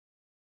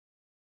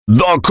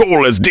The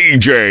coolest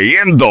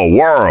DJ in the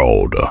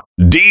world,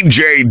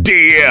 DJ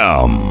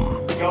DM.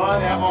 You're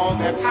the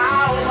only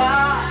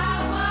power.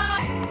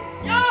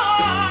 You're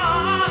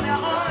the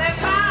only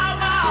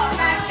power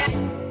that can.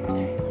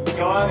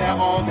 You're the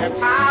only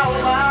power.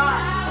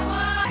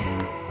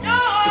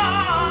 You're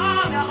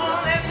the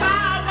only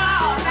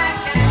power that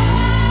can.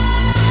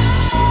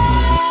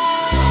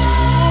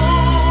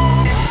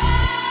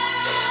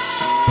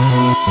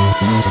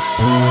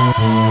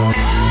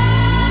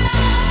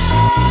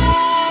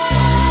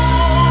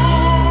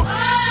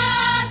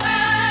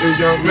 If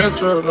young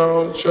Metro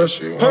don't trust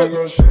you, I'm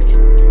gon' shoot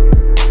you.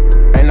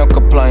 Ain't no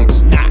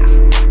complaints. Nah.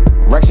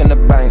 Racks in the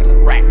bank.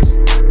 Racks.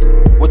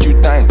 What you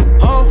think?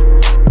 Huh?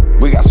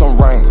 We got some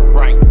rain.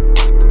 Rain.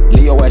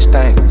 Leo S.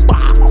 things.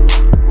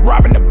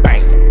 Robbing the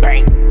bank.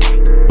 Bang.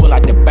 Pull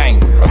out the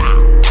bank.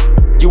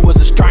 You was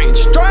a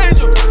stranger.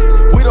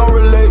 We don't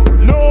relate.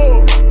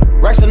 No.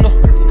 Racks in the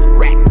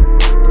rack.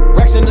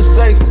 Racks in the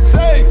safe.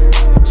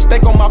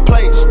 Steak on my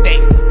plate.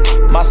 Steak.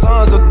 My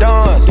sons are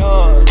done.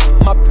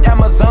 My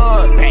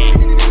Amazon. Bang.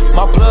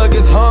 My plug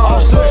is hung.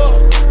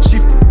 She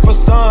for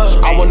sons.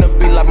 I wanna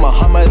be like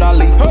Muhammad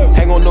Ali.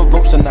 Hang on the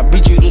ropes and I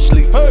beat you to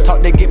sleep.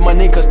 Talk they get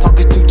money cause talk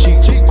is too cheap.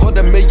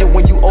 $250,000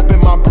 when you open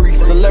my brief.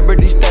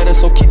 Celebrity status,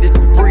 so keep this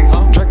brief.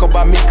 Draco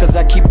by me cause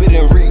I keep it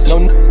in reach.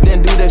 No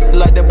didn't do that shit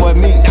like that boy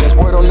me. There's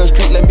word on the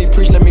street, let me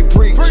preach.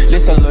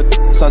 Listen, look,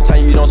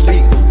 sometimes you don't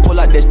speak. Pull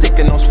out that stick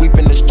and I'm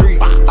sweeping the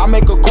street. I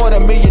make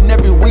 $250,000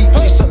 every week.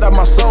 She sucked out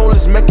my soul,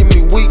 it's making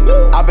me weak.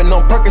 I've been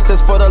on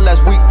Percocets for the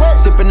last week.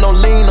 Sipping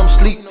on lean, I'm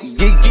sleep.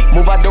 Geek,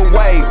 move out the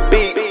way.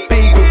 Big,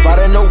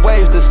 riding the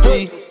waves to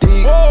see.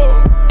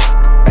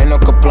 Ain't no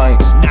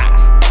complaints. Nah.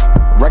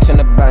 Racks in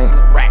the bank.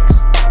 Racks.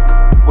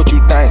 What you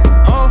think?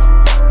 Huh?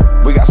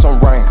 We got some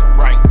rain.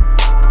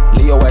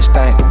 Leo S.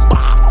 things.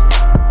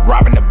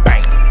 Robbing the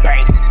bank.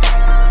 Bang.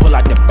 Pull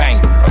out the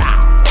bank.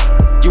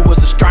 You was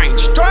a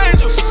stranger.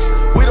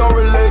 We don't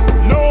relate.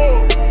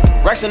 No.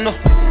 Racks in the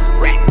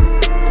rack.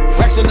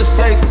 Racks in the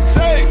safe.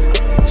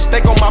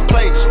 Steak on my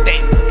plate.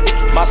 Steak.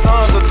 My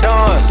sons are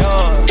done.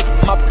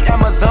 My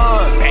Amazon.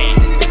 Bang.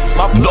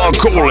 The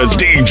coolest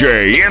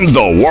DJ in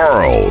the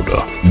world,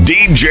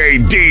 DJ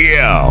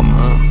DM.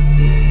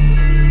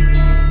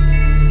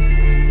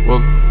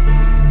 Was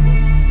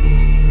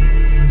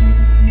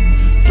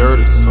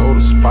dirty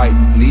soda, Spike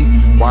Lee,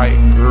 white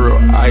girl,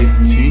 iced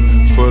tea,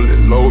 fully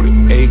loaded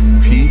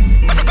AP.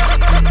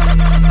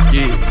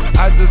 Yeah,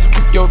 I just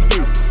pick your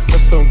dude with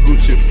some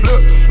Gucci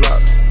flip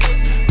flops.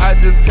 I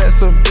just had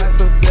some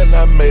bits and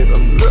I made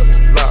them look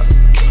lock.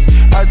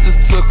 I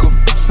just took a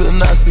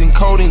and I seen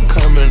codeine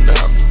coming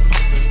out.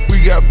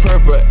 We got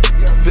purple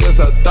this,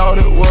 I thought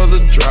it was a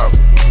drought.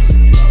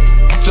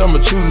 I'ma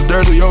choose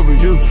dirty over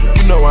you.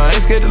 You know I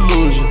ain't scared to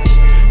lose you.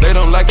 They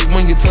don't like it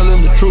when you're telling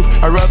the truth.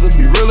 I'd rather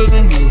be realer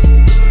than you.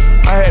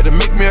 I had to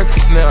make me a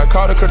now I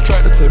called a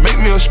contractor to make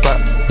me a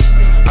spot.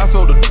 I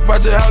sold the dope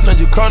out your house, now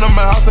you come to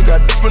my house, I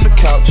got dope in the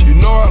couch. You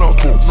know I don't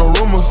do no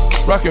rumors.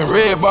 Rockin'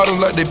 red bottoms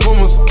like they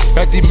Pumas.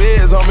 Got these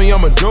meds on me,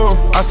 I'ma do 'em.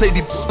 I take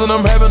these and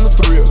I'm having a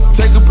thrill.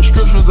 Taking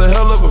prescriptions, a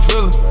hell of a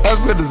feeling. Ask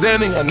for the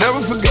Xanny, I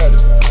never forgot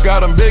it.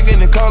 Got them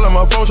begging and calling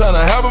my phone, trying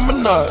to have a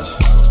menage.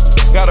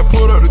 Gotta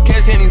pull up the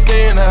cash, can't even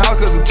stay in the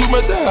house cause it's too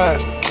much to hide.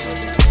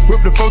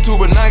 Whip the 4-2,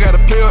 but now I gotta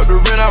pay up the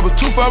rent, I was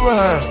too far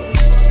behind.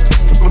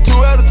 I'm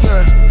 2 at a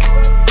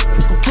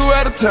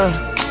time.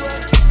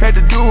 Had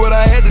to do what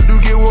I had to do,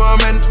 get where I'm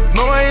at.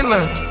 No, I ain't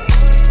lying.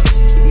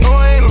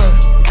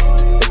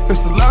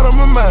 It's a lot on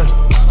my mind.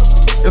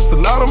 It's a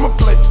lot on my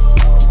plate.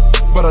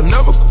 But I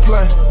never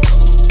complain.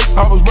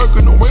 I was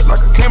working the weight like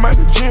I came out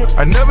the gym.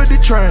 I never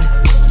did train.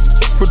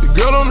 Put the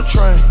girl on the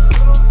train.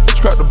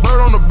 Scrapped the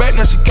bird on the back,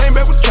 now she came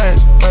back with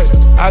change. Hey,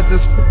 I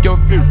just fuck your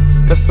view.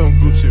 That's some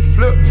Gucci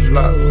flip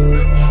flops.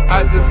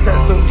 I just had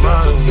some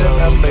rhymes that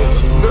I made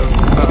you look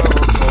up.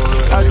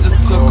 I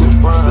just took a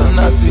bus and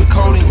I see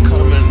codeine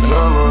coming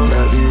up.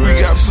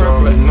 We got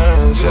purple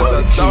names, yes,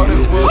 I thought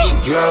it was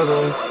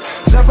together.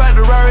 Jump out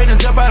the Rari, then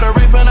jump out the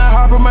reef, and I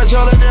hop in my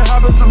shoulder, then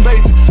hop in some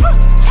bait.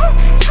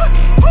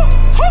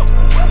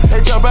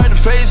 They jump out the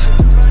face.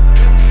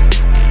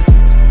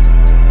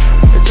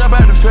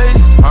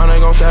 I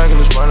ain't gon' stack in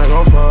this money,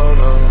 gon' fall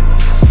down.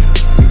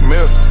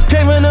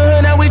 Came from the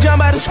hood, now we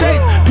jump out the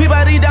states.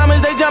 Peabody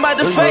diamonds, they jump out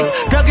the face.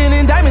 Ducking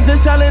in diamonds and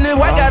selling it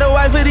white. Got a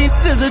wife for these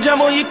niggas to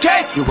jump on your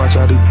case. You watch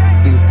how they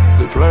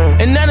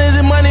playing. And none of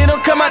the money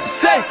don't come out the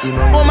safe.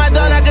 On my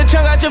dog, I can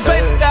chunk out your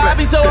face. I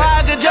be so high,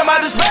 I can jump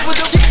out the space with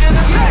the dick in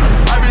the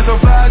safe. I be so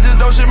fly, I just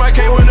don't shit my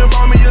cake when they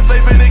bought me a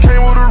safe and it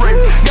came with a ring.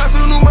 Got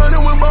some new money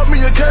when bought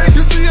me a cake.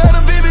 You see how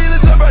them BB to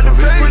jump out the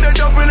face. Put that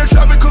jump in the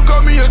trap and cook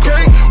on me a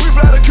cake. We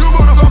fly to Cuba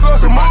to fuck up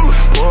some moolah.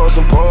 Pour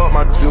some pour,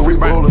 my dude, we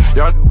rollin'.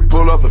 Y'all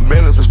pull up in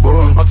Bentley with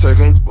spoilin'. I'm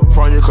taking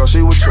from you cause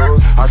she was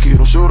yours. I keep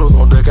them shooters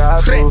on deck, I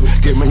smooth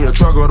it. Get me a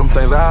truck or them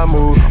things I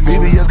move.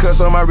 BBS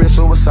cuts on my wrist,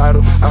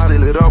 suicidal. I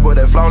still it up with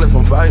that flawless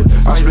on fire.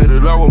 I split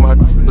it up with my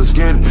let's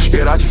get it.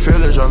 Get out your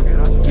feelings, young.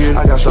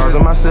 I got stars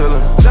in my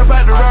ceiling. Jump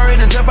out the Rari,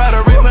 then jump out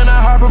the rip, and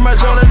I hop in my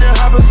shoulder, then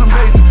hop in some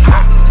bait.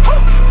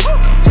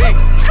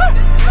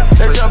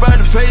 They jump out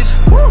the face.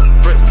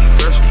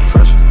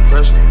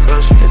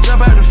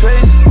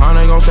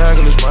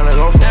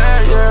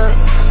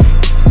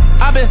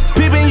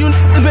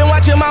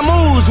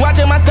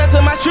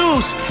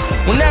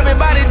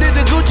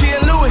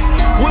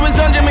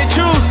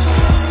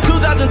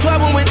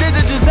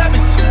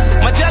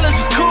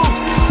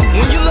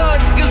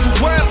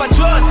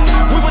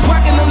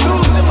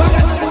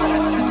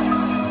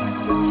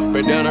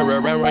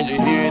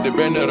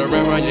 chain that'll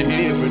wrap around your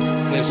head for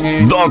next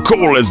year. The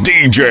coolest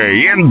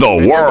DJ in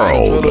the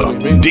world,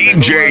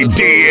 DJ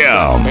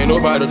DM. Ain't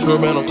nobody true,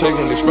 man, I'm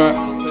taking this spot.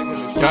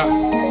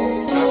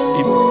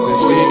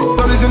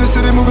 Brothers in the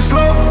city moving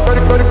slow.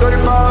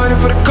 3500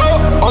 for the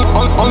coat.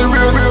 Only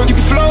real, keep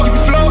it flow.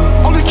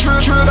 Only true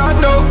I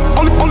know.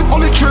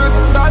 Only true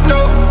I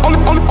know.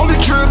 Only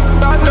true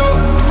I know.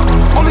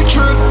 Only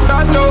true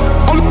I know.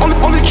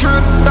 Only true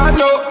I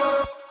know.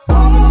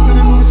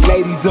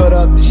 Ladies order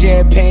up the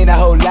champagne, a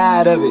whole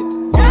lot of it.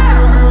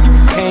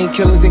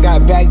 Painkillers, they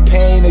got back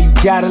pain, oh you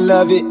gotta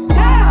love it.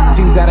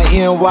 Things out of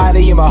NY,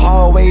 they in my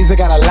hallways, I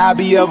got a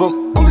lobby of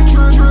them.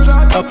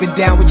 Up and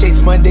down with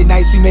Chase Monday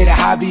nights, we made a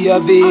hobby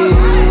of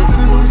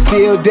it.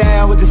 Still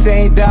down with the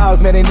same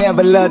dogs, man, they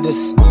never loved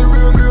us.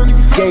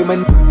 Gave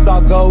my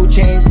all gold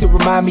chains to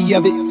remind me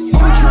of it.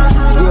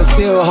 We're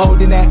still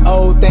holding that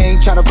old thing,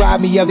 trying to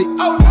rob me of it.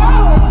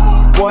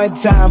 One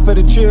time for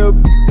the trip,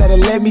 that'll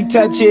let me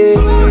touch it.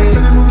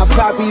 I'm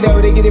poppy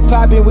though, they get it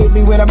poppin' with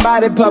me when I'm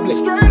out in public.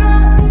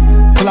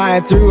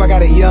 Flying through, I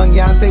got a young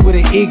Beyonce with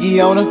an Iggy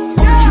on her.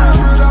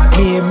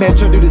 Me and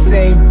Metro do the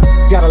same,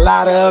 got a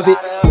lot of it.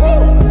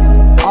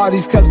 All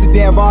these cups of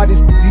damn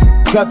artists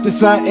up to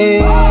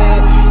something.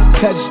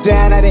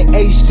 Touchdown at an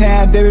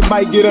H-Town, then it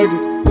might get ugly.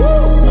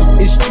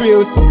 It's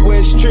trilled, where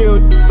it's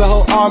trilled, the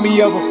whole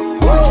army of them.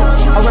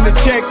 I run a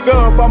check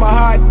up, I'm a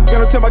hot,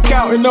 gotta tell my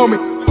accountant on me.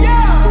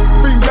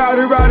 Free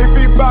Rowdy,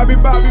 free Bobby,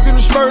 gonna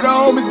spur the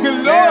homies,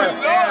 good lord.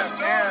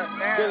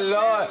 Good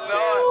lord.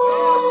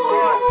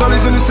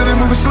 Brothers in the city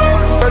moving slow.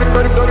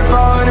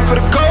 3500 for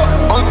the coat.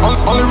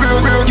 Only real,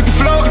 keep it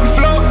flow.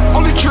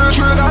 Only true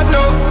I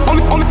know.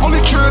 Only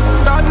true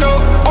I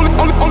know.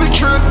 Only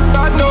true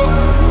I know.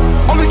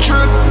 Only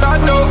true I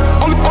know.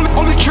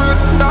 Only true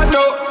I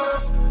know.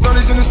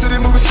 Brothers in the city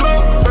moving slow.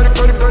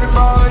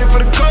 3500 for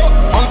the coat.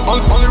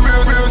 Only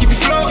real, keep it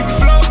flow.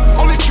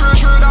 Only true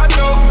I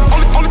know.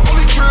 Only true I know.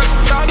 Only true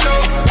I know.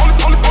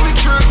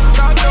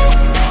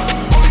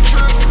 Only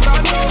true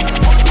I know.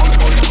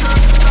 Only true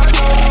I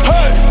know.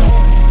 Hey.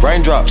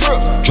 Raindrop,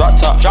 drop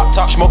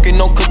top, smoking,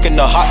 no cooking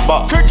the hot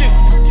box. Cooking,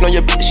 on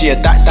your bitch, yeah,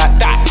 that.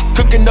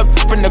 Cooking up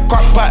in the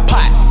crock pot.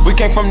 We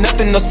came from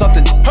nothing to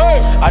something.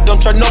 Hey, I don't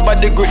try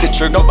nobody, grip the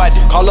trigger. Nobody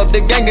call up the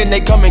gang and they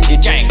come and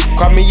get gang.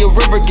 Cry me a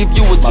river, give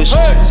you a tissue.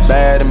 Hey. It's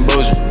bad and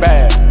bullshit,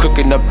 bad.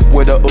 Cooking up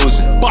with a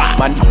Uzi.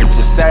 My niggas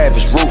is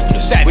savage,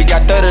 ruthless. We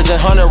got 30s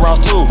and 100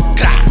 rounds too.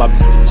 My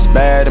bitch is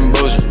bad and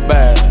bullshit,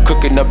 bad.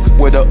 Cooking up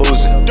with a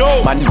Uzi.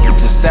 My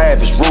niggas is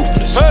savage,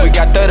 ruthless. We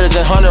got 30s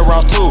and 100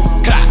 rounds too.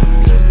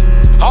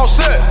 All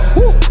set.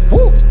 Woo.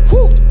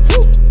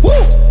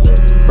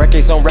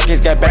 Records on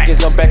records, got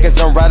backers on backers.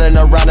 I'm riding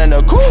around in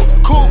a cool.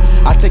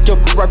 I take your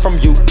right from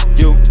you.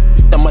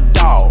 I'm a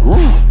dog.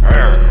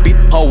 Beat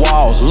her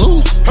walls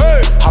loose.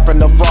 Hey. Hop in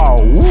the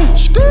fall. Woo.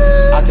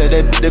 I tell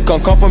that to come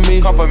for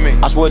me.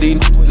 I swear these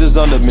niggas is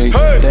under me.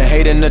 Hey. The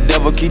hate and the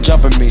devil keep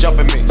jumping me.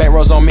 Back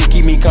rows on me,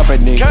 keep me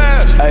company.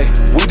 Hey,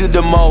 we did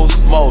the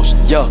most.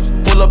 Yeah,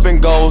 pull up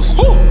and goes.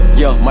 Woo.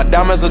 Yeah, my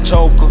diamonds a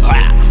choker.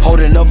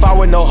 Holding up, I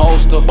with no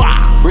holster.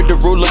 Read the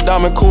ruler,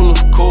 diamond cooler.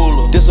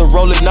 This a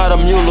roller, not a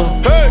mule.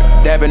 Hey.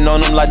 Dabbing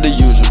on them like the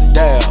usual.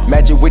 Damn.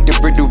 Magic with the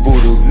brick do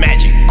voodoo.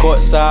 Magic.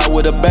 Courtside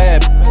with a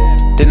bad.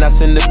 Then I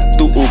send it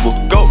through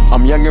Uber. Go.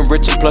 I'm young and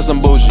rich and plus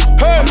I'm bougie.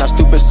 Hey. I'm not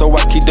stupid, so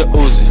I keep the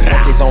Uzi.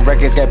 Records on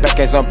records, got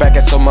backers on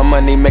backers, so my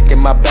money making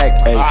my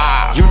back.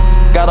 Ay. You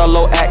got a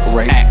low act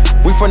rate.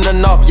 We from the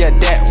north, yeah,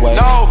 that way.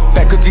 No.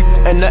 Fat cookie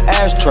in the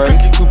ashtray.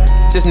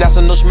 This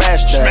national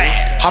smash day.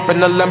 Hop in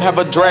the limb, have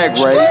a drag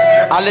race.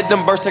 I let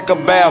them birds take a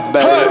bath,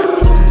 baby.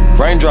 Hey.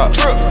 Raindrop,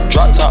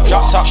 drop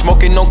top,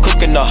 smoking, no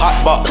cooking the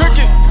hot box.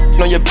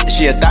 On your bitch,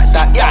 yeah, that.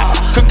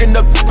 Cooking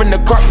up in the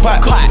crock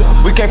pot.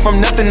 We came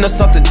from nothing to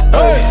something.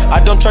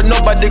 I don't try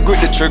nobody, grip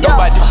the trigger.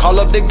 Nobody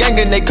call up the gang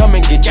and they come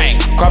and get gang.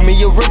 Cry me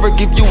a river,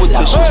 give you a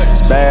tissue.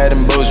 It's bad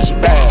and bullshit.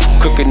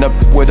 Cooking up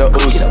with a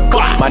Uzi.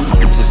 My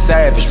niggas is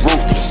savage,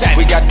 ruthless.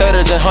 We got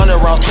 30s and 100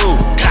 rounds too.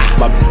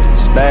 My bitch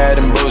is bad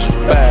and bullshit.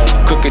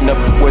 Cooking up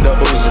with a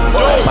Uzi.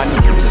 My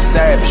niggas is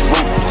savage,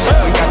 ruthless.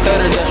 We got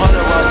 30s and 100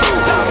 rounds too.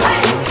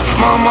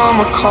 My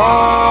mama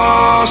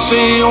called,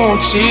 see you on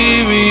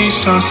TV.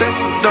 Sunset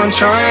done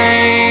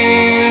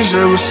changed.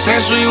 Ever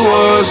since we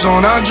was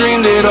on, I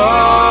dreamed it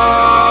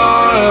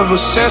all. Ever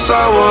since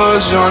I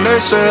was young,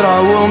 they said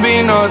I wouldn't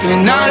be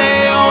nothing. Now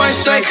they always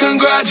say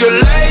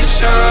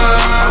congratulations.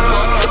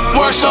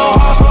 Worked so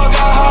hard, forgot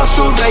how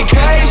to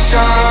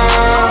vacation.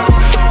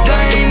 They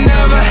ain't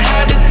never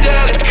had the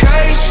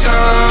dedication.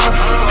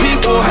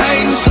 People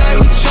hating, say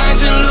we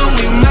changing, look,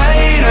 we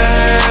made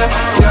it.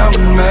 Yeah,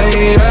 we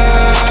made it.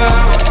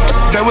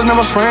 That was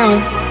never friendly,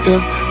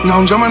 yeah. Now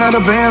I'm jumping out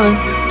of Bentley,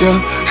 yeah.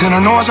 And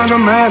I know I sound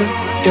dramatic,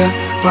 yeah.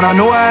 But I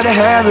know I had to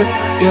have it,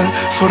 yeah.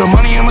 For the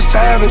money, I'm a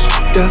savage,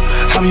 yeah.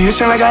 I be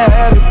itching like I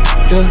had it,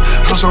 yeah.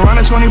 I'm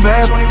surrounded 20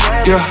 bags,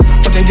 yeah.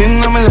 But they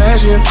didn't know me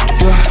last year,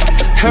 yeah.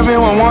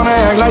 Everyone wanna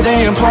act like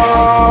they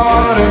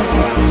important,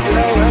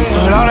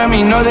 but all that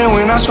mean nothing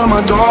when I swear my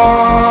door,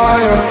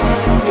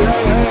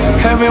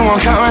 yeah. Everyone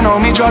counting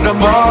on me, drop the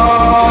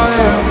ball,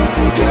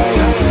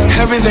 yeah.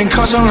 Everything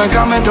custom like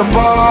I'm at the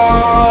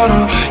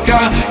bottom,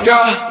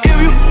 yeah. If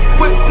you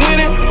win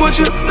it, put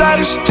your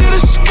lighters to the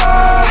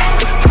sky.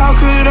 How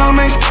could I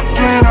make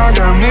man? I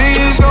got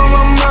millions on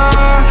my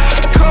mind.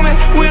 Coming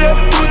with it,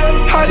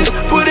 I just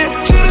put it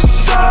to the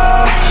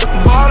side.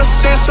 Bought a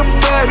sense of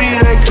baby,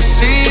 they could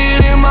see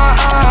it in my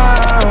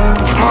eyes.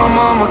 My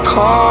mama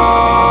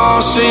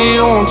called, see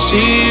you on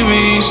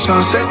TV.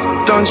 Sunset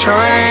done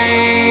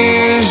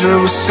changed.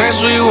 Ever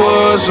since we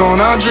was on,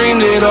 I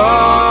dreamed it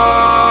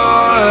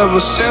all. Ever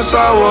since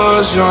I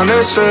was young,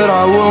 they said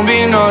I wouldn't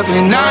be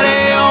nothing. Now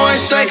they always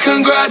say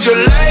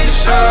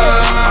congratulations.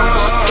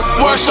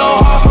 Worked so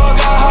hard,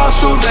 forgot how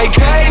to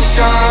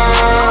vacation.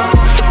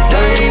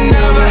 They ain't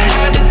never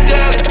had the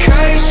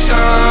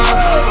dedication.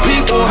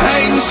 People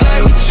hating, say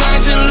we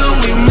changing,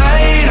 look, we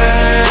made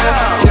it.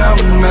 Yeah,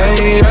 we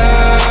made it.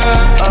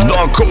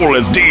 The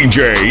coolest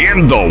DJ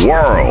in the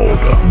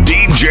world,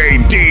 DJ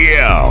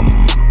DM.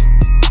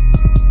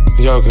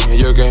 You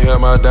can hear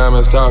my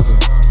diamonds talking.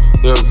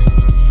 You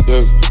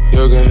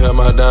can hear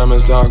my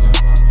diamonds talking.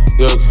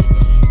 You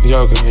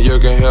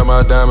can hear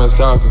my diamonds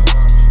talking.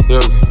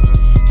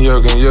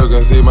 You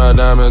can see my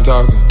diamonds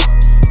talking.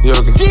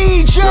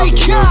 DJ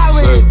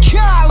Khaled.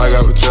 I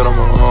got potato on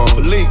my arm.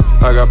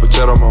 I got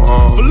potato on my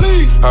arm.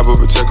 I put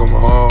potato on my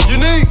arm.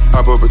 I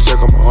put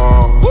potato on my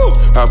arm.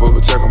 I put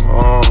potato on my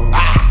arm.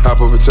 I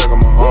put potato on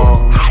my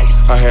arm.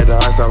 I had the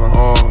ice on my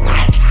arm.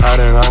 I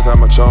didn't ice out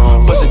my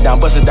charm. Bust it down,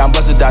 bust it down,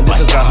 bust it down.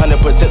 This is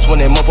 100 protects when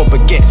they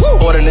motherfucker gets.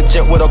 Ordering a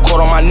jet with a cord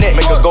on my neck.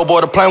 Make a go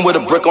board a plane with a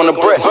brick on the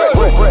breast.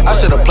 I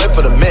should've played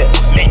for the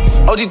Mets.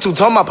 OG2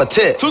 talking about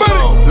protect.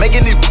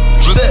 Making these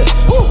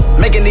resist.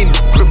 Making these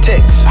grip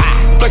texts.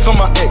 Flex on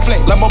my ex.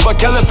 Like my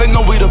Kelly say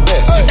no, we the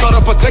best. She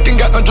started protecting,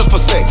 got undressed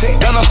for sex.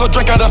 Got on so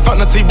drink, I done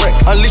found the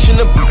T-Rex. Unleashing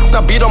the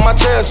I beat on my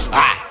chest.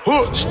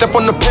 Step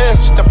on the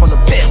pants.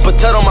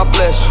 Potato on my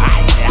flesh.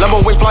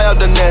 Lambo wing fly out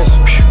the nest.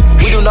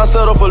 We do not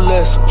settle for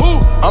less.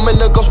 I'm in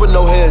the ghost with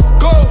no head.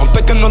 I'm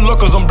thinking the look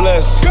cause I'm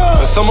blessed.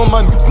 And some of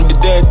my nigga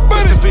dead.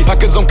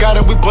 Pockets on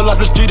cotton, we pull out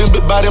the street and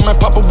big body, man,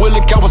 Papa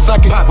Willie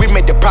Kawasaki. We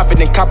make the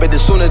profit and cop it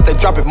as soon as they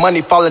drop it.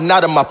 Money falling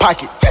out of my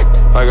pocket.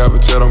 I got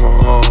potato on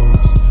my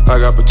arms.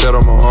 I got potato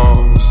on my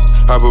arms.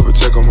 I put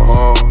potato on my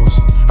arms.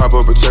 I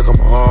put potato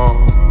on my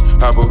arm.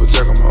 I put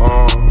potato on my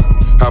arm.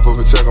 I put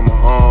potato on my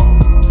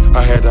arm.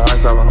 I had the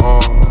ice out my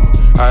arm.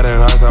 I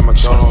didn't ice out my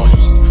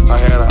charms. I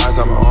had the ice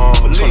out my arm.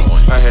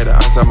 I had the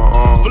ice out my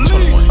arm.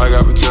 I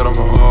got potato on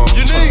my arm.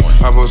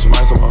 I put some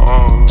ice on my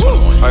arm.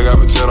 I got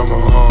potato on my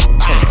arm.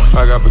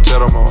 I got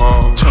potato on my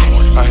arm.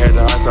 I had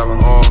the ice out my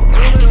arm.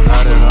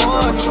 I didn't ice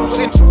out my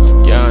charms.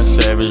 Young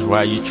Savage,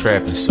 why you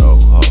trapping so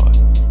hard?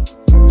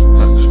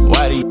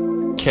 Why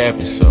you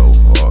capping so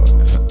hard?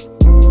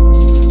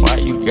 Why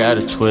you got a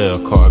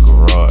 12-car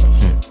garage?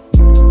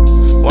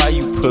 Why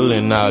you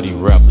pulling out these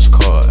rappers'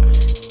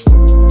 cards?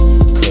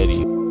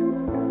 Cuddy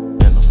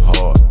and I'm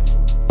hard.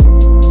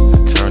 I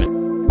turn it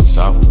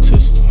soft into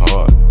some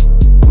hard.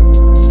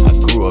 I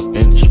grew up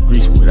in the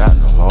streets without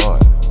no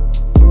heart.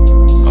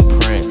 I'm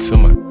praying to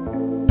my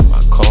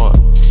car.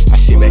 I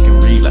sit back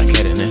and read like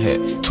Head in the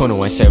Head.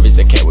 21 Savage,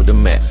 the cat with the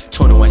mat.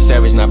 21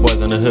 Savage, not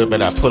boys in the hood,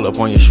 but I pull up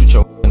on you, shoot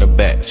your in the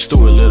back.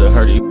 Stuart Little,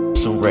 hurdy,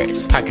 some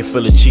racks. Pocket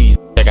full of cheese,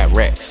 I got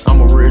racks.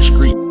 I'm a real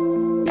street.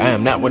 I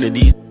am not one of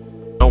these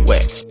no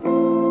wax.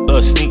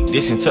 Sneak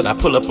this until I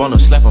pull up on them,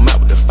 slap them out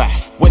with the fire.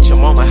 Went your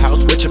mama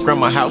house, went your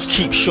grandma house,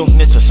 keep shooting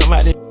into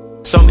somebody.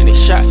 So many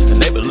shots, the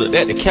neighbor looked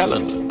at the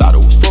calendar, thought it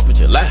was 4th of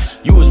July.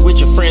 You was with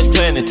your friends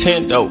playing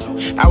Nintendo,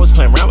 I was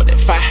playing around with that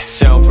fire.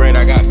 7th grade,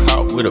 I got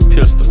caught with a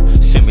pistol,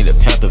 sent me to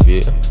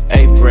Pantherville.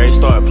 8th grade,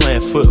 started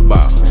playing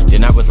football,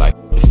 then I was like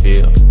the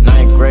field.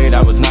 9th grade, I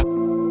was not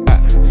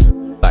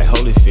like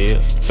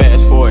Holyfield.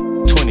 Fast forward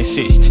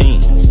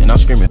 2016, and I'm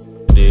screaming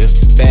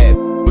this. Bad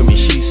with me,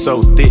 she's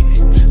so thick,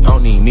 I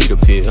don't even need a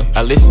pill.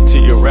 I listened to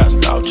your raps,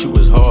 thought you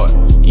was hard,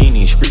 you ain't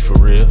even street for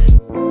real.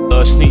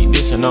 Sneak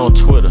dissing on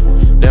Twitter,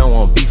 they don't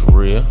want beef for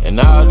real. And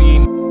all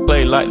these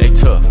play like they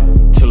tough,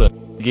 till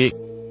get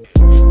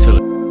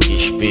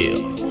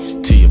spilled,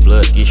 till your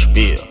blood get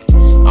spilled.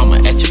 I'ma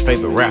at your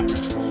favorite rapper,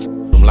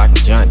 I'm like a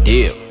John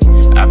Deere.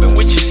 I've been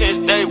with you since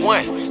day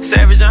one,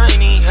 Savage, I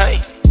ain't even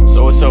hate.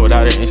 So what's up with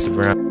all that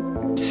Instagram?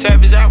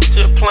 Savage, I was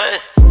just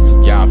playing.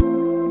 Y'all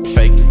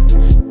faking,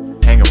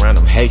 hang around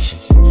them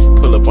Haitians,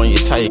 pull up on your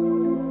tight,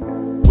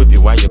 whip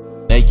you while you're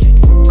naked.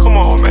 Come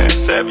on, man,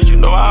 Savage, you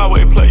know I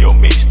always play your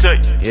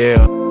mixtape.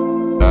 Yeah,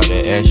 all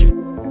that action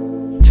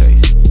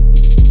taste.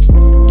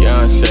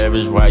 Young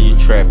Savage, why you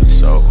trapping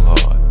so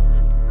hard?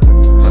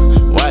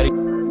 Why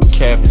you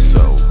capping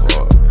so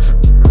hard?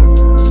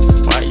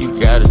 Why you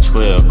got a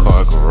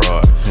 12-car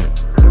garage?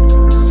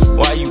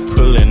 Why you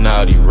pulling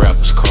out these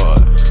rappers'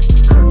 cards?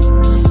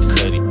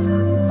 Cuddy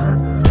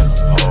and I'm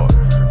hard.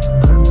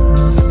 I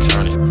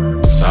turn it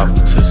soft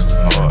into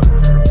some hard.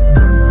 I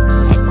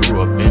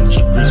grew up in the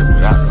streets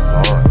without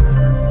no heart.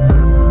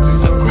 I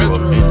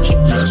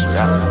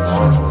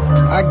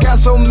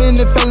so many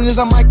felonies,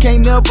 I might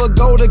can't never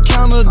go to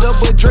Canada.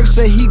 But Drake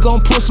said he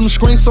gon' put some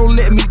screens, so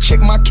let me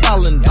check my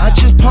calendar. I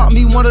just popped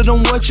me one of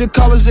them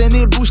whatchamacallits and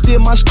it boosted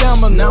my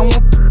stamina. Now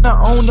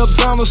I'm on the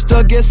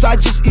banister, guess I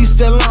just East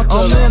Atlanta.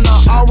 Oh man,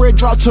 I already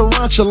dropped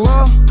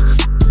Tarantula.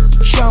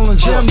 Challenge,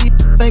 me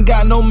ain't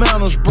got no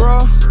manners, bruh.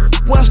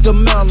 What's the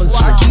manners?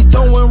 I keep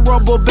throwing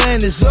rubber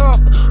bandits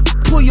up.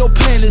 Pull your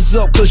panties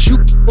up, cause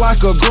you like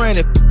a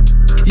granny.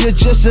 You're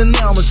just an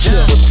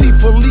amateur. Petit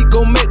Philippe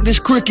gon' make this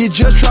cricket.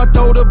 Just try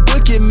throw the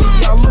book at me.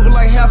 I look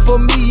like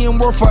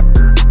 $500,000 worth of.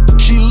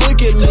 She look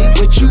at me,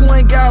 but you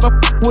ain't gotta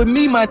with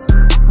me, my.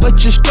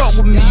 But you stuck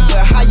with me.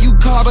 But how you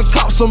call the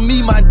cops on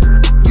me, my?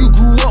 You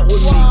grew up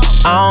with me.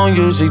 I don't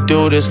usually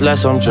do this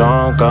unless I'm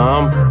drunk,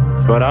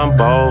 but I'm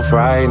both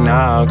right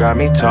now. Got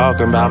me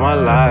talking about my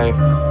life.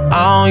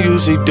 I don't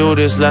usually do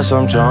this unless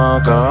I'm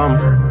drunk,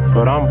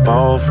 but I'm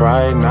both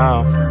right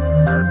now.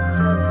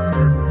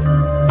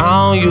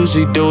 I don't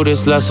usually do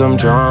this unless I'm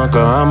drunk,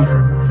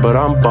 but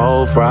I'm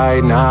both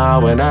right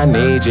now and I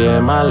need you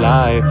in my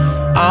life.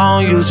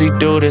 I don't usually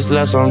do this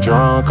unless I'm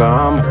drunk,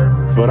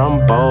 but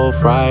I'm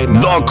both right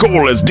now. The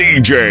coolest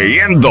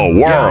DJ in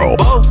the world.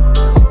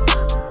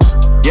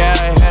 Yeah,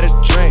 I had a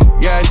drink,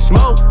 yeah, I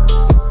smoke.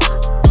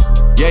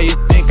 Yeah, you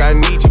think I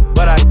need you,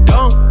 but I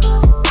don't.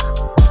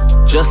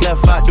 Just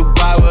left out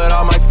Dubai with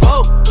all my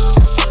folk.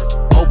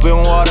 Open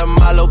water,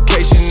 my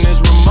location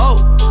is remote.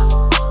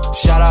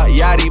 Shout out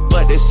Yachty,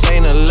 but this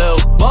ain't a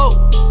little boat.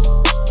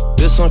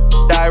 This some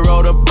shit I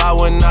wrote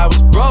about when I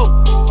was broke.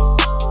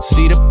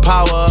 See, the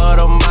power of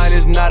the mind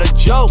is not a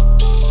joke.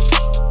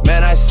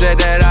 Man, I said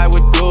that I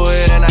would do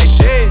it and I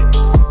did.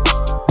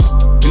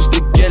 Used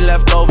to get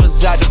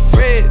leftovers out the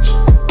fridge.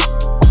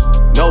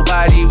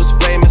 Nobody was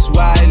famous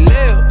where I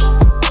live,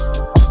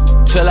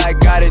 till I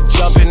got it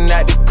jumping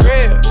at the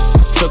crib.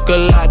 Took a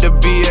lot to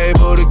be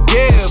able to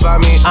give. I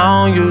mean,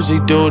 I don't usually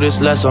do this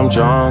unless I'm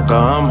drunk,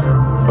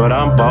 but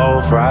I'm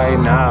both right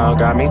now.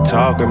 Got me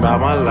talking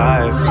about my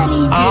life.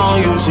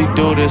 I don't usually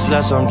do this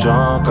unless I'm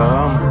drunk,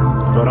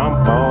 but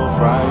I'm both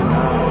right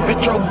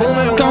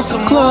now. Got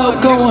the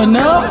club going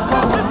up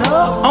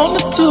on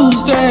a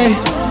Tuesday.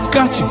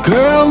 Got your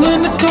girl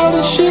in the car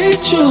and she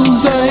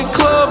Tuesday.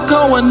 Club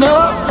going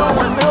up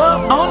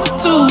on a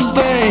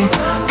Tuesday.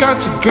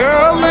 Got your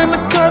girl in the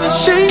car and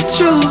she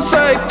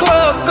Tuesday.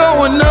 Club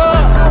going up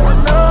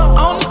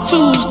on a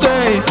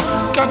Tuesday.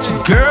 Got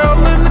your girl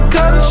in the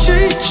car and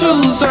she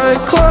Tuesday.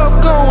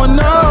 Club going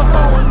up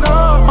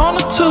on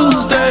a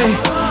Tuesday.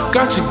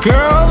 Got your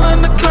girl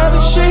in the car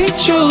and she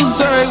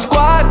Tuesday.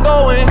 Squad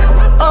going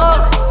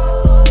up.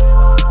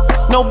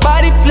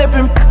 Nobody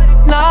flipping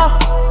now.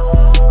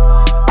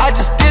 I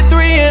just did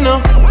 3 in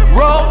a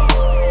row.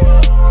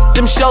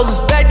 Them shows is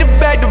back to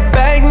back to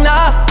back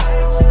now.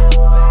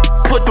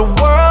 Put the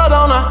world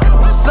on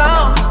a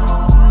sound.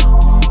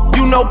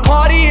 You know,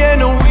 party in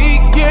the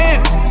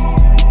weekend.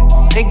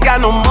 Ain't got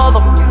no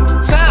mother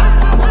time.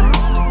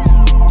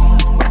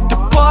 The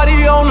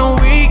party on the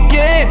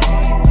weekend.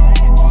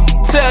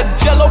 Tell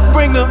Jello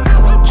bring the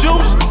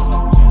juice.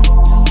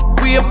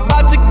 We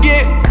about to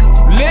get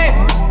lit.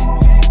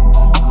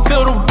 I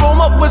fill the room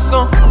up with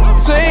some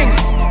things.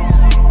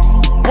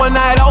 One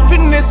night off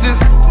and this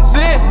is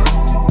it.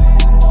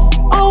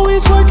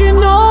 Always working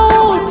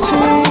OT,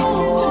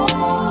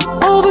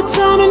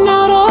 overtime and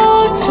not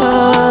all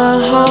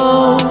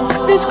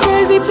time. It's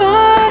crazy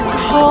back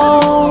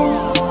home.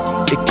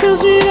 It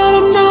kills me that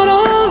I'm not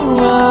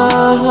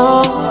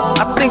around.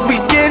 I think we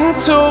getting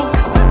too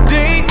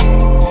deep.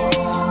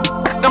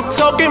 I'm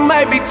talking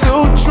might be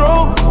too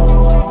true.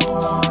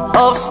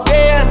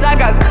 Upstairs I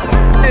got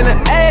in an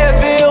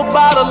Advil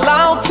bottle. I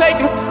don't take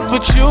them,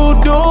 but you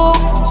do.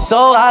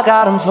 So I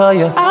got them for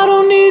you. I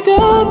don't need the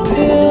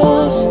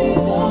pills.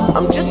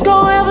 I'm just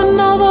gonna have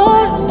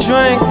another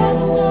drink.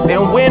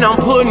 And when I'm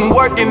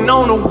working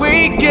on the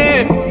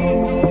weekend,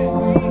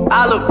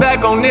 I look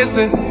back on this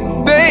and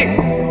think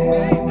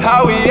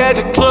how we at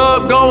the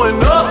club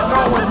going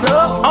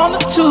up on a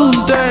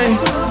Tuesday.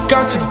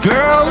 Got your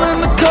girl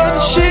in the cut,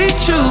 she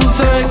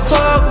Tuesday.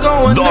 Club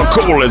going the up.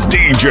 The coolest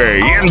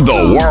DJ in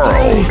the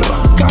world,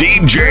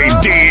 DJ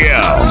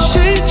DL.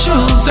 She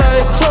Tuesday.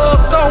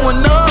 Club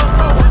going up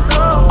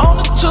on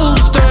a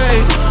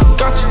Tuesday.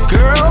 Got your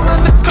girl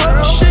in the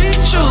cut, she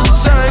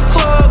Tuesday.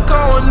 Club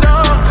going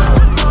up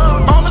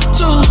on a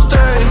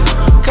Tuesday.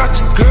 Got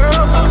your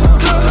girl in the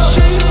cut,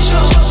 she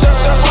Tuesday.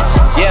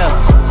 Yeah,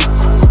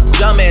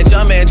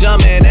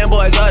 jumpin', them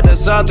boys up to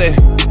something.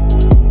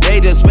 They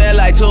just spent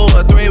like 2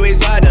 or 3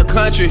 weeks out the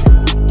country.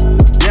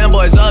 Them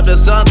boys up to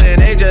something,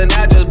 they just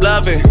not just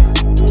bluffing.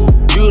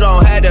 You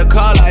don't have to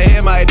call, I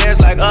hear my dance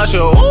like Usher.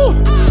 Ooh,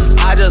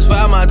 I just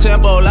found my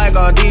tempo like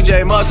on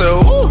DJ Mustard.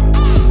 Ooh,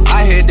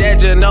 I hit that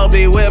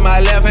Ginobili with my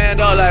left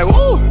hand, all like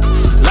woo.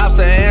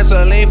 Lobster and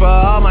saline for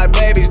all my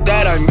babies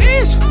that I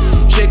miss.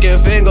 Chicken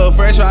finger,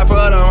 french fry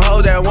for them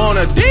hoes that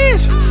wanna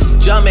dish.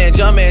 Jumpin',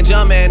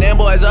 them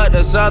boys up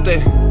to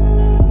something.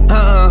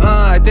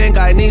 I think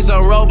I need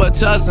some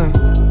Robitussin.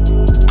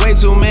 Way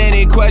too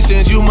many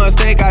questions, you must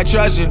think I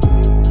trust you.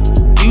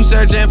 You You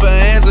searching for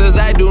answers,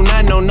 I do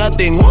not know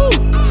nothing. Woo!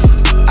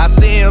 I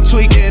see him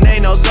tweaking,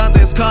 ain't no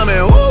something's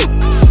coming. Woo!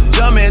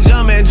 Jumping,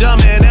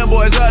 them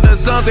boys up to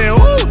something.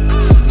 Woo!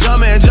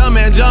 Jumping,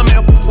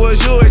 what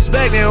you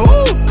expecting?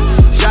 Woo!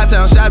 Shout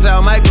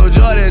out, Michael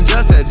Jordan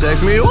just said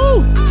text me.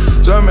 Woo!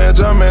 Jumping.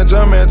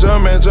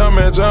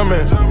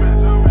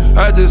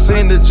 I just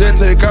seen the jet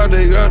take out,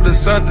 they up to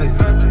something.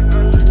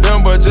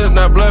 Them boys just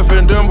not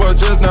bluffing, Jumping,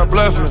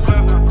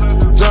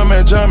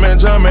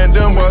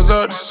 them boys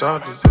up to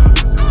something.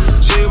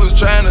 She was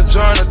trying to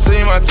join the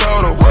team, I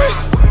told her, wait.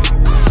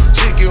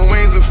 Chicken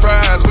wings and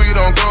fries, we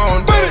don't go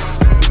on dates.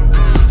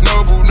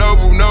 Nobu.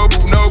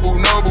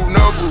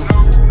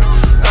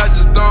 I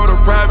just throw the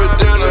private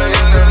dinner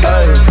in the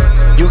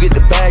night. You get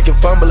the bag and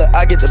fumble it,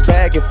 I get the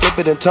bag and flip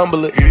it and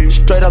tumble it.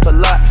 Straight off the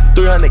lot,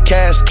 300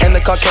 cash, and the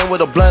car came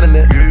with a blunt in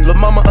it. Lil'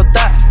 mama a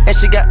thot, and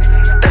she gon'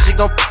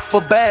 f***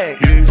 a bag.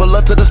 Pull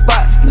up to the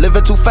spot,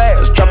 living too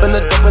fast, dropping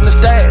the dope in the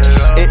stash.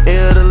 In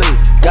Italy,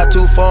 got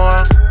too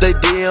far, they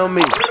DM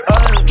me.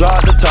 Drop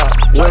the top,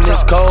 when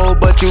it's cold,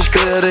 but you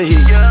feel the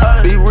heat.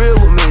 Be real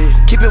with me,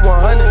 keep it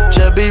 100,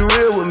 just be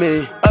real with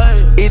me.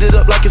 Eat it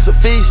up like it's a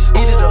feast,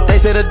 they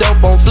say the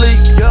dope on fleek.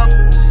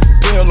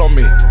 Pill on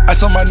me,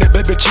 ice on my neck,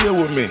 baby, chill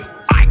with me.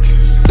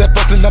 That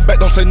fucked in the back,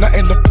 don't say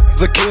nothing,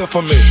 the kill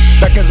for me.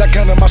 Back as I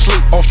can in my sleep,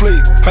 on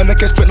fleek.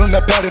 100K spent on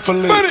that patty for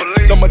leave.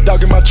 I'm a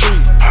dog in my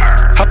tree,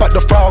 hop out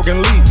the frog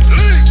and leave.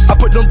 I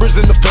put them bricks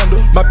in the fender,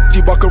 my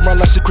bitch walk around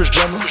like she Kris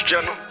Jenner.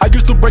 I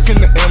used to break in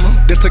the Emma,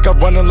 then take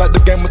up running like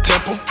the game of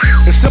Temple.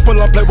 It's simple,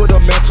 I play with a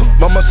mental.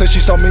 Mama say she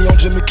saw me on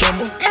Jimmy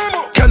Kimmel.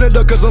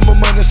 Canada, cause I'm a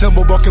money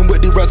symbol. Walking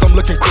with the rats, I'm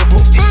looking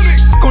crippled.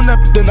 On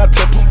that, then I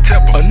tip em.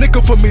 A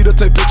nickel for me to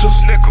take pictures.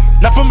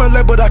 Not from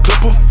LA, but I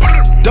clip em.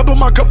 Double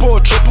my cup or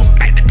a triple.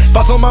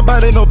 Box on my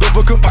body, no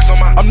biblical.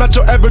 I'm not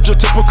your average or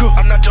typical.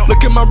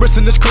 Look at my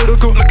wrist and it's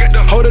critical.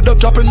 Hold it up,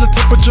 dropping the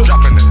temperature.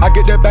 I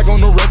get that bag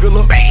on the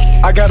regular.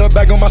 I got a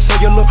bag on my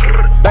cellular.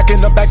 Back in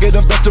the bag of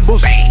them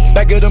vegetables.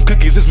 Bag of them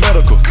cookies, it's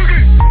medical.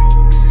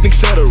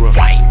 Etc.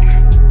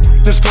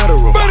 It's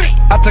federal.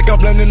 I take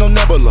off landing on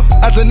Nebula.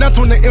 As an that's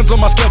when the M's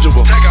on my schedule.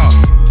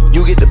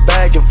 You get the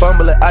bag and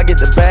fumble it, I get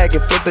the bag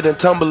and flip it and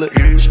tumble it.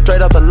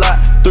 Straight off the lot,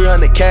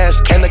 300 cash,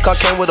 and the car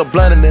came with a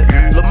blunt in it.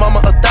 Lil'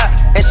 mama a thot,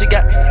 and she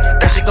gon'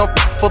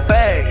 f*** a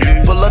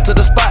bag. Pull up to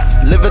the spot,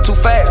 living too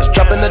fast,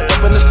 dropping the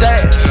dope in the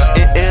stash.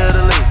 In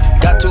Italy,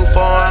 got too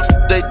far,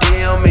 they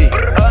DM me.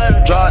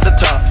 Draw at the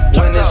top,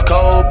 when it's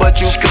cold,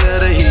 but you feel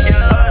the heat.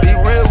 Be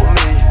real with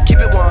me, keep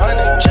it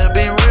 100, just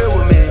be real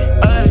with me.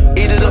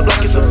 Eat it up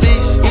like it's a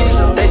feast.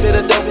 They say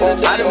the dope won't.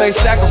 I done made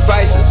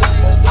sacrifices.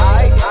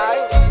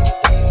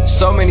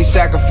 So many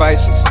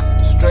sacrifices.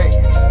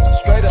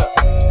 Straight up.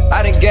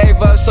 I done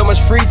gave up so much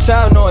free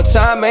time, knowing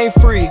time ain't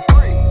free.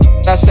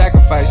 I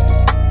sacrificed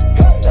it.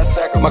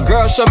 My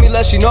girl showed me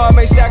love, she know I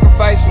make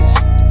sacrifices.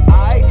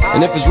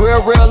 And if it's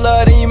real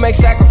love, then you make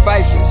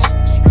sacrifices.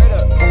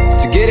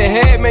 To get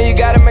ahead, man, you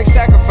gotta make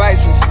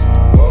sacrifices.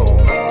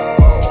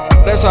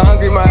 That's how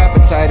hungry my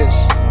appetite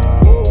is.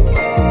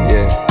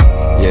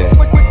 Yeah.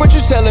 What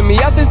you telling me?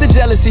 I sense the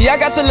jealousy, I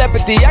got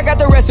telepathy, I got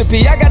the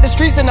recipe, I got the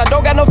streets and I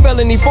don't got no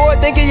felony. Forward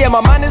thinking, yeah, my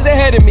mind is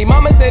ahead of me.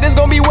 Mama said it's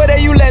gonna be whatever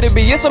you let it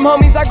be. It's some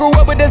homies I grew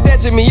up with that's dead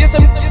to me. It's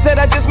some that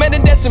I just met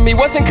in debt to me.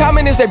 What's in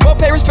common is they both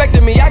pay respect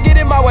to me. I get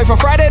it my way from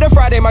Friday to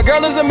Friday. My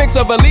girl is a mix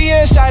of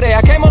Aaliyah and Sade.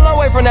 I came a long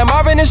way from that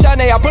Marvin and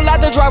Shanae. I pull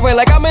out the driveway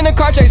like I'm in a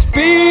car chase,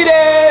 speeding.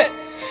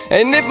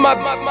 And if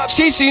my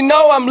she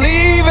know I'm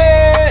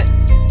leaving.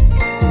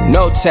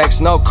 No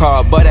text, no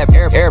call, but at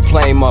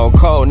airplane mode.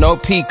 Cold, no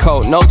P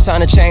code, no time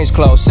to change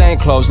clothes. Same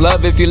clothes,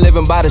 love if you're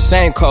living by the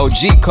same code.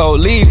 G code,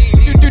 leave.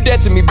 You do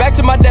that to me, back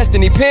to my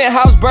destiny.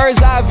 Penthouse, bird's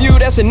eye view,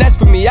 that's a nest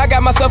for me. I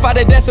got myself out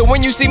of debt, so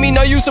when you see me,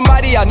 know you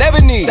somebody I never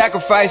need.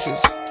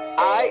 Sacrifices.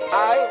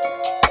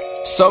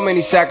 So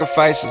many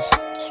sacrifices.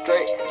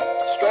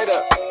 Straight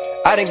up.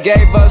 I done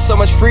gave up so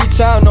much free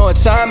time, knowing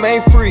time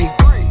ain't free.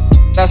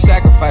 I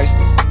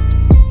sacrificed it.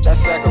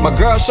 My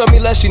girl showed me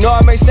love, she know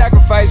I make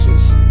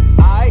sacrifices.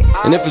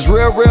 And if it's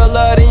real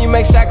love, then you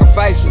make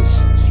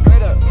sacrifices.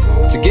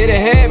 To get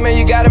ahead, man,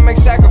 you gotta make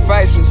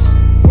sacrifices.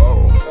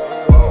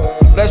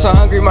 That's how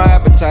hungry my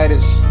appetite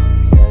is.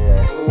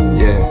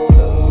 Yeah.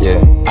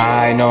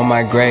 I know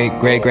my great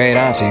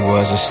auntie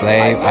was a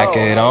slave. I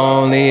could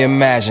only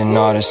imagine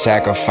all the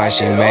sacrifice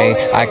she made.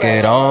 I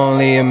could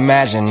only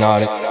imagine all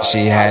that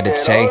she had to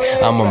take.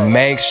 I'ma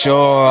make sure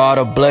all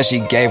the blood she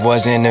gave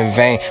wasn't in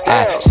vain.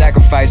 I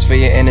sacrificed for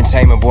your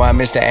entertainment, boy, I'm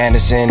Mr.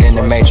 Anderson in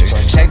the Matrix.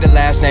 Check the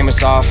last name,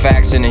 it's all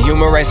facts. In the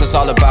human race, it's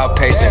all about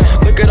pacing.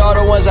 Look at all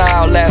the ones I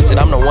outlasted.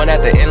 I'm the one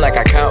at the end like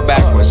I count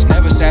backwards.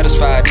 Never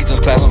satisfied, details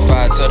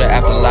classified till the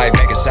afterlife,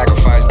 make a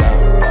sacrifice now.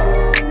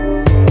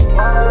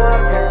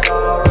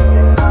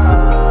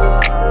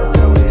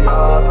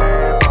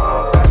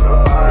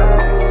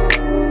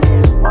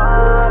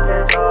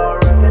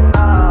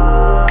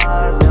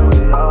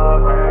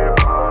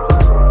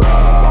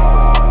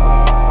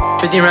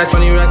 Racks,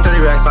 20 racks, 30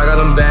 racks, I got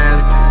them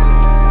bands.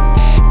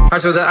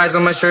 Hearts with the eyes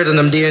on my shirt and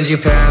them D&G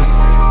pants.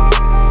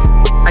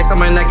 Ice on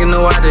my neck and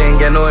no, I didn't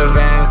get no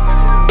advance.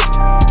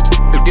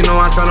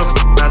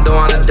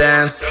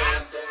 bands.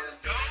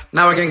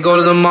 Now I can't go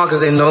to the mall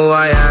cause they know who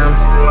I am.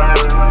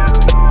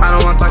 I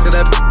don't wanna talk to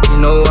that bitch, you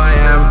know who I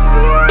am.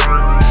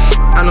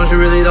 I know she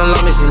really don't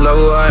love me, she love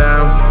who I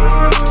am.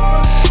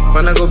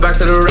 When I go back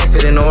to the Rex,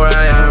 they know where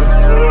I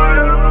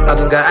am. I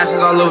just got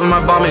ashes all over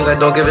my bombings, I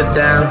don't give a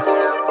damn.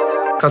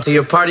 Come to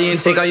your party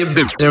and take all your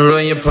bitch and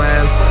ruin your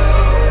plans.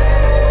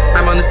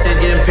 I'm on the stage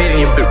getting paid and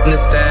your bitch in the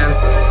stands.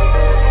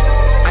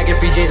 I get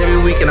free J's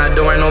every week and I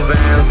don't wear no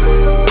Vans.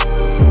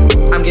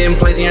 I'm getting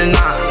plays and you're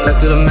not, let's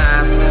do the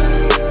math.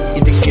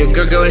 You think she a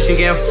good girl and she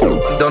getting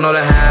don't know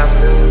the half.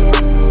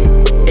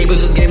 Abel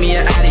just gave me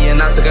an Addy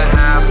and I took a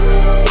half.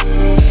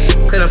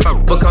 Couldn't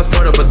fuck but comes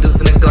portal but deuce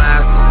in the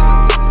glass.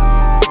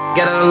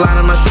 Get out of line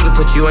on my shooter,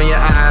 put you on your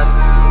ass.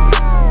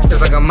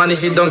 Feels like I'm money,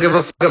 she don't give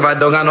a fuck if I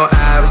don't got no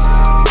abs.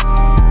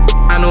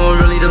 I know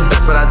I'm really the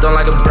best but I don't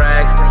like a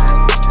brag.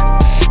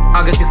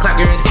 I'll get you clap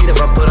guaranteed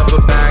if I put up a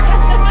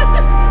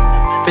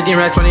bag. 15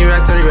 racks, 20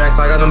 racks, 30 racks,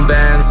 I got them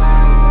bands.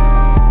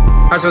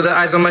 I show the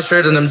ice on my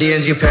shirt and them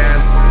D&G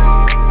pants.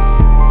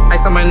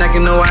 Ice on my neck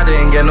and no, I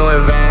didn't get no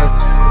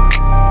advance.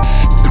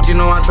 But you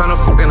know I'm tryna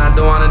fuck and I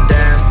don't wanna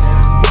dance.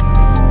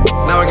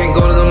 Now I can't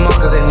go to the mall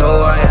cause they know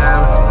who I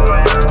am.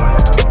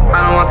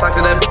 I don't wanna talk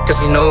to that bitch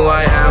cause she know who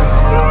I am.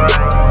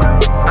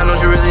 I know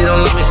she really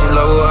don't love me, she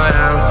love who I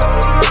am.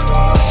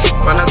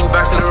 When I go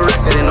back to the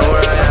Rex, they know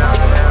where I am.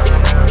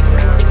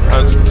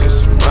 I just took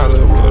some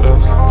mileage with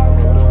us.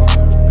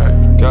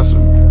 Got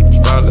some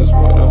violence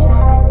with us.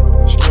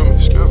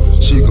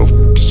 She gon' f***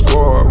 the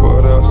squad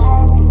with us.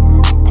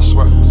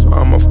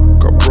 I'ma f***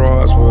 up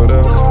broads with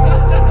us.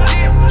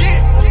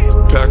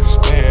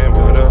 Pakistan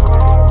with us.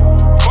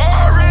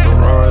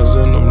 Ferraris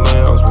in them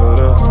lambs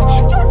with us.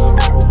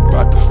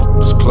 About to f***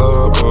 this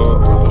club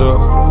up with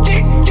us.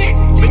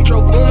 Metro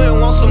Boomin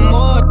want some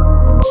more.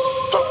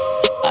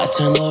 I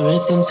turn the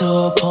Ritz into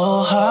a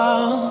pool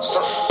house.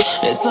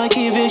 It's like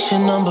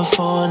eviction number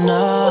 4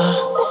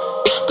 now.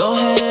 Go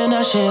ahead and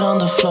that shit on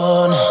the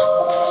floor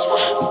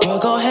now. Girl,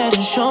 go ahead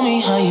and show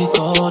me how you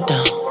go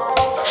down.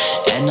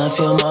 And I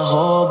feel my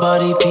whole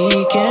body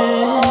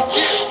peeking.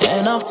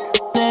 And I'm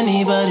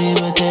anybody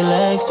with their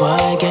legs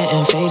wide.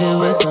 Getting faded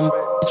with some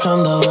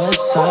from the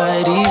west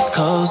side, east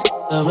coast.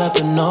 The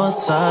rapping north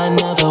side,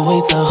 never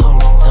waste a whole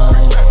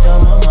time.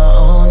 I'm on my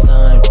own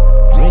time.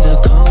 Rig a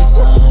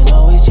cosign.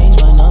 Always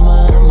change my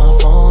number and my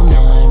phone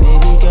line.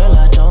 Baby girl,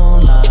 I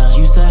don't lie.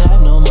 Used to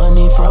have no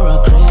money for a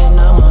crib.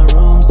 Now my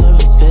room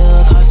service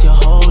bill cost your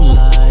whole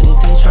lot. If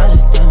they try to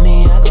stem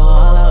me, I go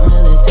all out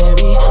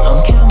military.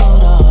 I'm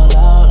camoed all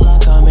out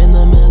like I'm in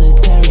the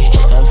military.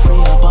 And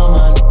free up all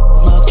my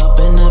locked up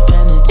in the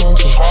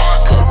penitentiary.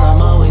 Cause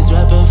I'm always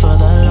repping for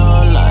the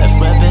low life.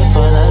 Repping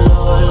for the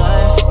low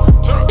life.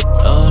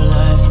 Low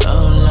life,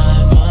 low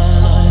life, my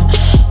life.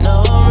 No,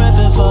 I'm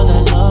repping for the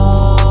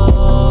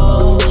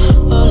low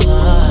life.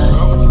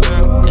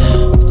 Yeah.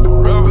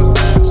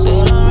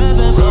 Said I'm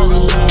repping for the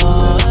low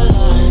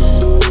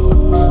life.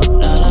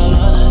 La la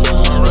la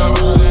la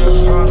la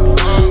la.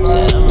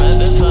 Said I'm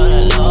repping for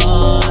the low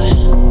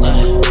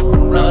life.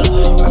 Low life,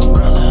 low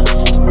life.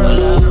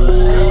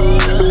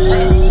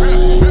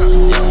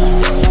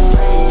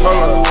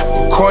 Hold up,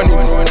 corny,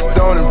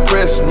 don't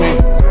impress me.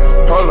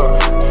 Hold up,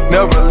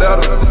 never let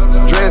her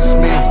dress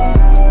me.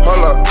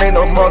 Hold up, ain't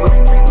no mother,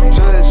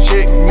 just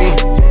check me.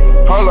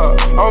 Hold up,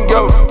 I don't give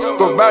a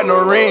go buy no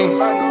ring.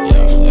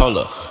 Yeah, hold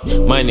up,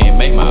 money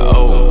make my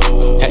old.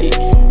 Hey,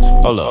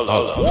 hold up,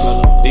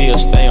 still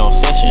stay on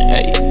session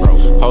 8, bro.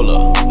 Hold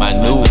up, my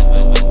new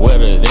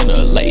wetter than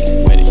a lake.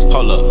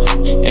 Hold up,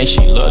 and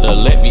she love to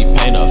let me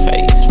paint her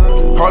face.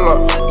 Hold up,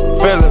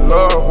 fell in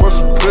love with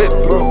some good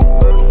through.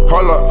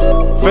 Hold up,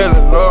 fell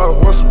in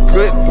love with some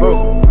good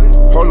through.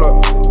 Hold up,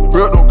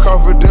 real them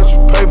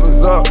confidential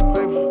papers up.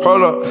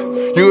 Hold up,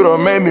 you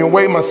done made me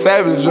wake my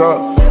savage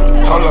up.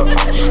 Hold up,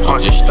 I'm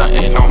just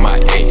stunting on my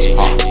ex.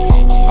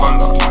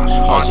 Hold up,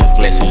 I'm just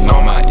flexing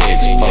on my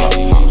ex.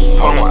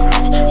 Hold up,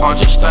 I'm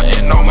just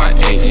stunting on my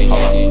ex.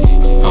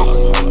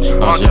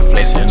 I'm just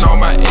flexing on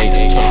my ex.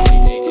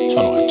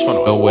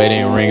 A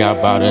wedding ring, I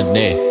bought a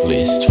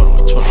necklace.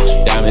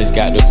 Diamonds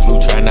got the flu,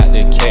 try not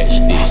to catch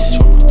this.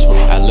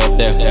 I left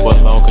that for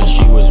alone cause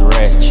she was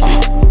ratchet.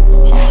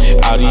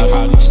 All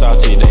these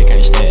salty, they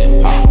can't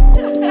stand.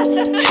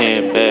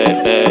 10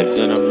 bad bags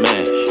in a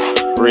match.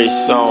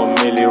 Wrist on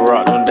Millie,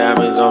 rock them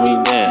diamonds on me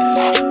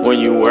dance. When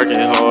you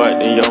working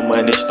hard, then your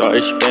money start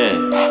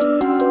expanding.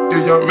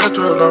 if your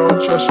metro don't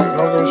trust you, I'm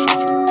gonna shoot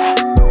you.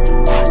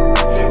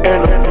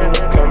 And I'm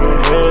coming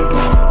in.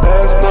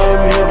 Last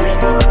name Henry,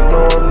 no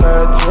I'm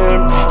not Jim.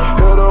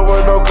 Hit her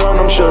with no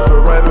condom, shut her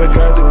right back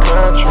out the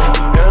country.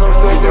 And I'm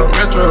sick of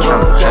metro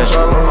don't trust you,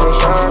 I'm gonna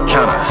shoot you.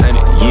 Count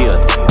 100 years,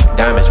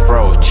 diamonds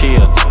froze,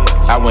 chill.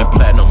 I went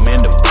platinum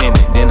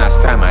independent, then I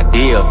signed my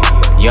deal.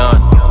 Young,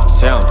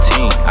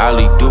 17, all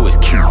he do is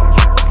cute.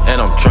 And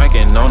I'm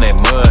drinking on that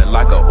mud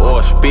like a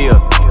oil spill.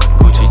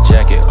 Gucci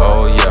jacket,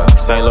 oh yeah.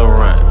 Saint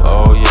Laurent,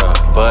 oh yeah.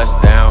 Bust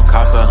down,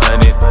 cost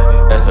 100,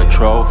 that's a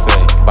trophy.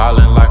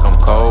 Ballin' like I'm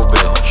Kobe,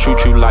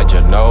 shoot you like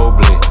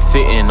Ginobili.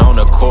 Sitting on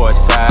the court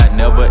side,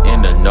 never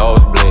in the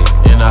nosebleed.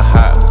 In a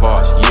hot bar,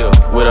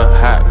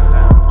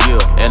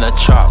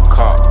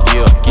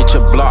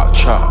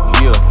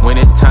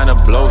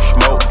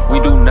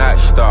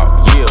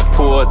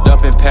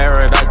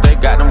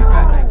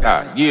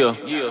 Yeah,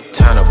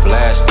 time to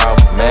blast off,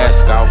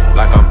 mask off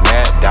like I'm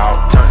mad dog.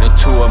 Turned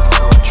into a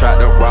tried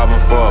to rob him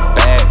for a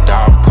bad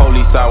dog.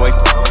 Police always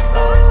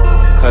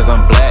cause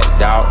I'm black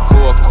dog.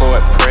 Full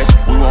court press,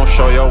 we won't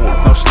show your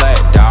no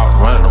slack dog.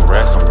 Running them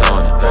rats, I'm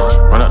doing it.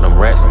 Run up them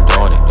rats, I'm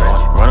doing it.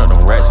 Run up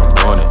them rats, I'm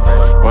doing it.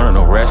 Run up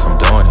them rats, I'm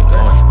doing it.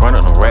 Run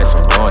up them rats,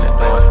 I'm doing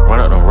it. Run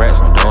up them rats,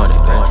 I'm doing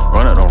it.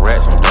 Run up them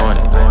rats, I'm doing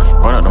it.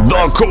 Run up them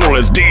the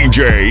coolest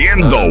DJ in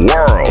the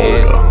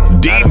world,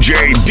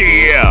 DJ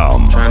DM.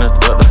 Tryna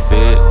duck the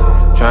feds,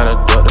 tryna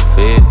duck the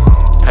feds.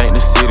 Paint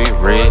the city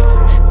red,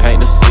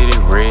 paint the city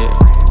red.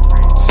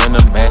 Send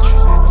a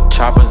mattress,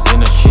 choppers in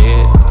the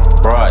shed.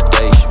 Broad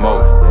day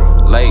smoke,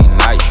 late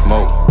night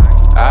smoke,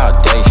 all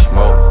day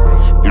smoke.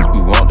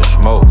 You want the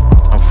smoke?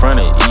 I'm from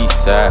the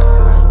east side,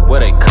 where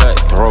they cut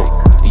throat.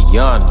 The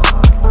young,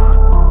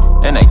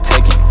 and they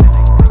taking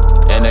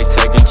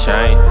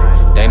chains.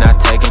 They not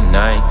taking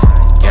names.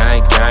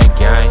 Gang, gang,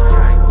 gang,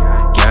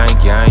 gang,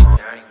 gang.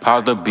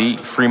 Pause the beat,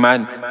 free my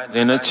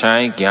in the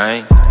chain.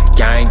 Gang,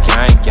 gang,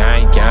 gang,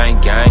 gang, gang,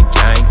 gang,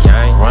 gang,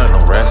 gang. Run up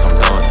them rats, I'm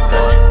doing it.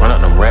 Run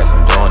up them rats,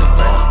 I'm doing it.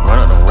 Run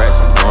up them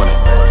rats, I'm doing it.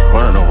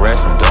 Run up them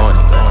rats, I'm doing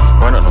it.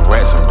 Run up them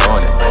rats, I'm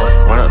doing it.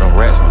 Run up them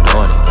rats, I'm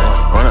doing it.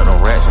 Run up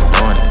them rats, I'm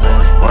doing it.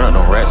 Run up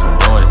them rats, I'm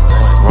doing it.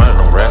 Run up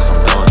them rats, I'm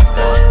doing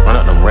it. Run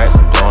up them rats,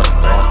 I'm doing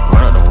it.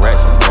 Run up them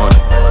rats, I'm doing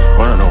it.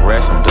 Run up them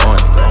rats, I'm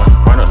doing it.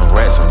 Run up them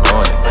rats, I'm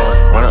doing it.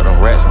 Run up them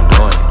rats, I'm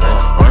doing it.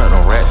 Run up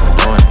them rats, I'm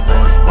doing it.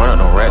 Run up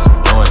them rats, I'm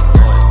doing it.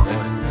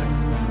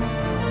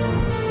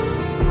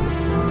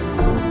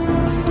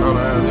 Call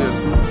the hell is.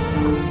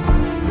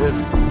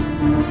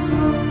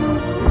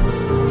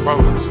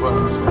 Promise to swear.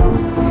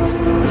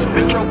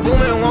 Metro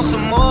Boomin want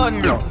some more.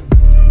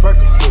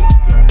 Percocet,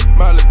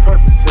 Miley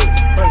Percocet,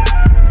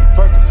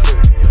 Percocet,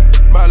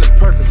 Miley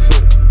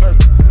Percocet,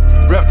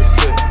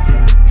 represent,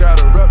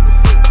 gotta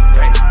represent.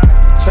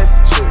 Chase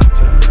a chick,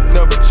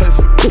 never chase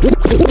it.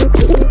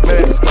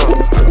 Mask on,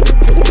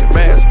 get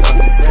mask on,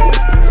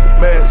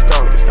 mask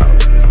on,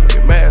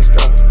 get mask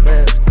on.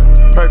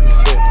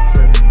 Percocet,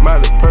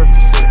 Miley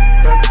Percocet,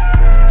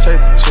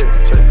 chase a chick,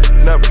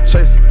 never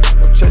chase it.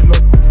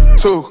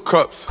 Two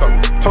cups,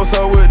 toast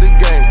out with the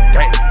game.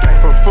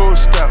 From full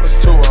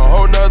steps to a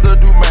whole nother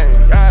domain.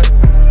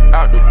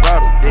 Out the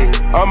bottle,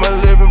 I'm a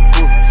living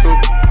proof.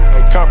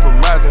 Ain't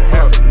compromising,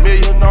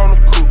 $500,000 on the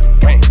coupe.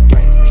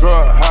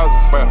 Drug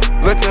houses,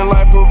 looking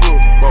like Peru.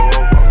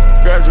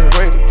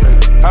 Graduated,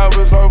 I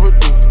was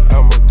overdue.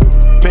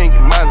 Pink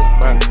Miley,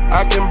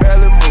 I can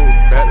barely move.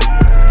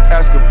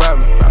 Ask about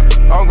me,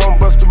 I'm gon'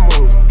 bust a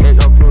move.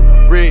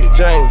 Red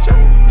James,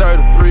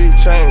 33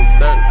 chains.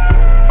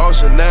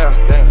 Ocean now,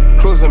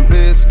 cruising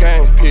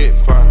Biscayne. Hit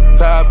fire,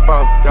 top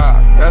off,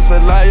 that's a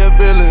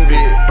liability.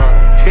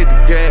 Hit the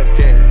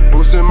gas,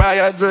 boosting my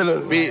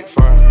adrenaline. Big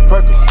fire,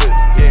 Percocet,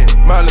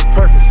 Miley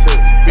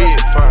Percocet. Big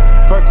fire,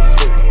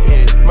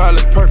 Percocet,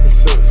 Miley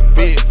Percocet.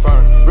 Big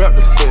fire,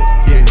 represent,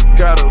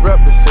 gotta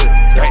represent.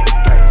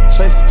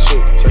 Chase a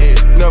chick,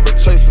 never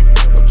chase a.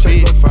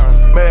 Big fire,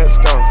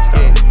 mask on,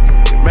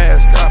 get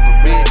mask on.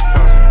 Big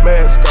fire,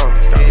 mask on,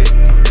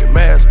 get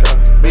mask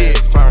on. Big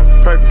fire,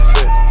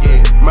 Percocet,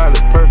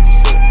 Miley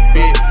Percocet.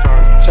 Big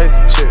fire, chase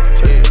a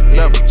chick,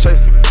 never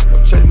chase it.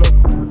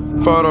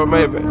 Photo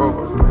maybe,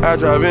 I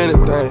drive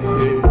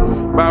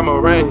anything, buy my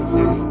range,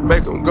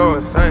 make them go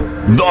insane.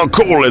 The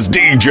coolest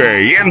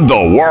DJ in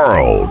the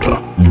world,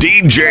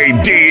 DJ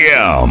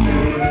DM.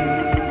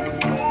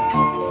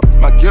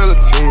 My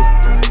guillotine,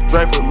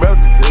 draping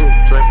melazine,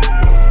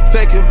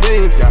 taking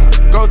beams,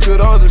 go to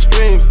those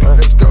extremes.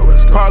 Let's go.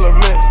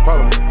 Parliament,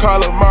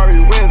 Calamari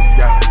wins,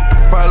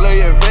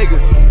 parlay in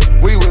Vegas,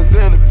 we was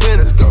in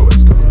attendance.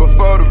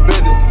 Before the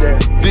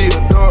business,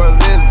 Diodora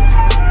lenses,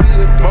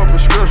 more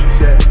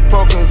prescriptions,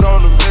 focus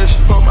on the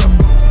mission,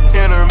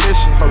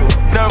 intermission,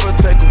 never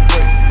take a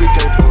break, we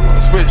can't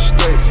switch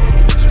states,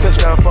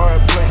 touchdown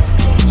foreign place,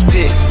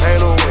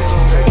 ain't no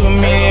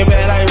way. Man,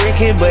 bad like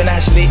Ricky, but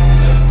not slick.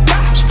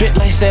 Spit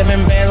like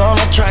 7 bands on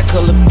a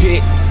tricolor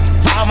pit.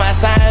 All my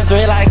signs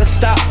red like a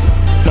stop,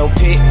 no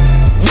pit.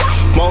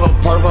 Motor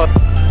purple,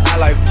 I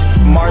like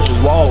Marshall's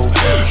wall.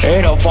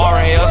 Ain't no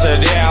foreign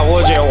yesterday, I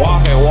was just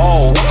walking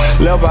wall.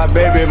 Left my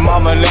baby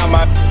mama, now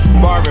my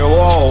Barbie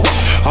wall.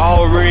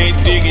 All red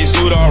diggy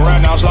suit on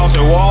right now,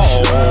 Slauson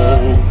wall.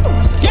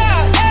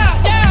 Yeah.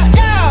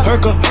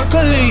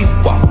 Hercules.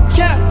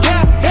 Yeah.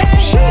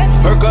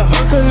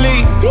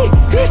 Hercules.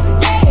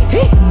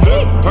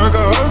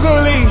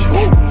 Hercules.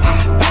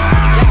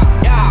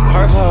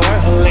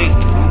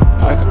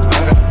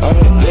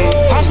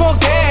 I smoke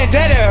gas,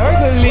 daddy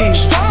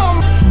Hercules.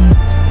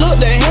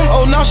 Looked at him,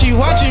 oh now she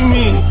watching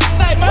me.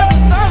 Like murder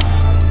son,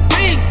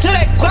 big to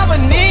that guava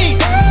knee.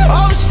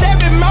 Oh,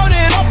 stepping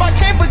mounted up, I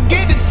can't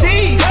forget the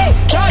teeth.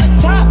 Try to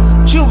top,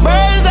 shoot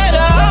birds at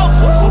the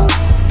office.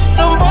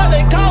 Them boys,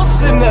 they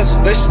costing us,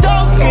 they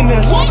stalking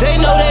us. They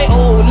know they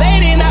old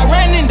lady not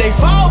running, they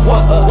fall for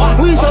her.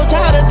 We so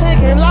tired of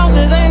taking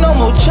losses, ain't no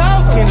more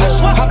chalking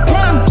us. I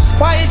promise,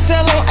 why you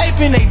sell on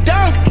aping they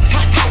donkeys?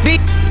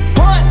 These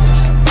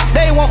punts,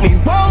 they want me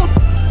wrong.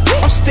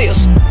 I'm still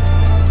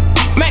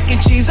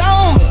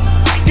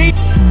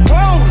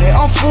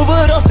fool,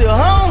 but I'm still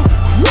home.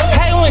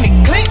 Hey, when it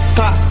click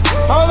clock,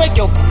 I'll make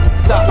your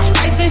stop.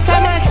 Ice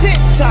inside my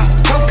TikTok,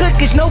 toast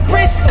cookies, no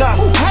Briscoe.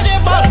 I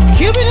just bought a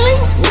Cuban link,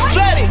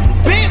 flooded,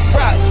 big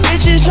rocks.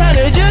 Bitches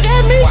tryna jug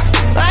at me,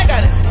 I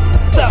got it.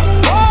 Top.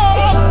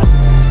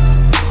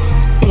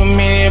 A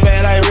minute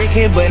bad like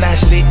Ricky, but not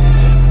slick.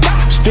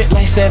 Spit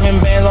like 7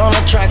 bands on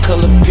a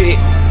tricolor pit.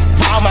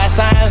 All my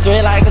signs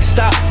red like a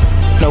stop,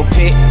 no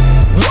pit.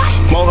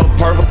 Smoke a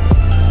purple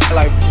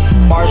like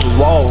Marshall's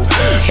wall.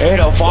 Ain't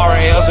no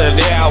foreign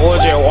yesterday, I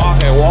was just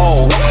walking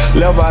wall.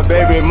 Left my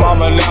baby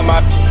mama, now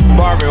my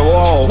Barbie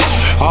wall.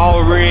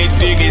 All red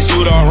diggy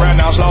suit on right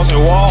now,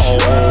 Slauson wall.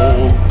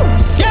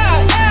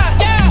 Yeah.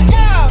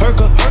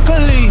 Hercules.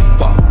 Hercules.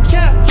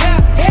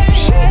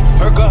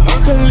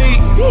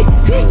 Hercules.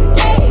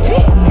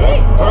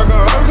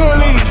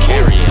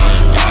 Carry on.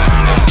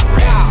 Hercules.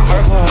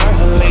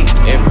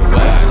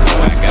 Everywhere I go,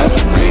 I got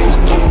to be.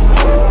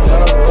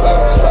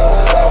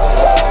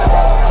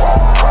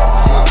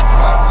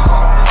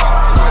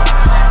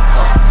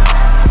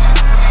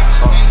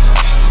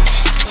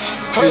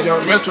 Hey,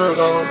 young Metro,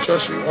 don't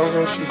trust you. I'm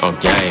gonna shoot you. I'm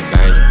gang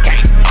banging,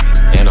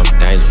 and I'm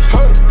dangerous.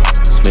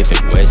 Smith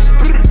and Wesson,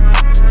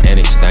 and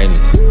it's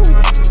stainless.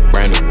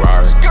 Brand new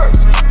Rari,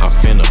 I'm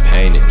finna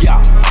paint it.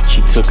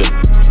 She took a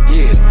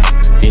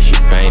then she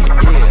fainted.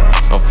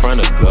 I'm front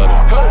of gutter,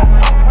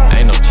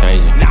 ain't no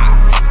changing.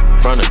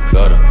 Front of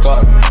gutter,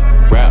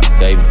 rap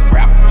save me.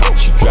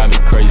 She drive me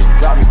crazy.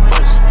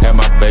 Have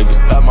my baby,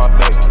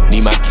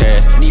 need my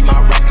cash, need my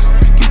racks.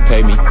 You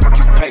pay me.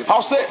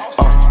 All set.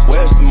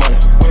 Where's the money?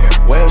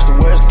 Where's the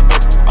paper?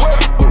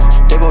 Ooh,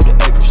 they go to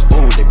acres.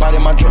 Ooh, they bite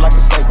in my drill like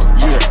a saber.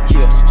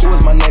 Yeah. Who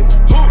is my neighbor?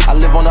 I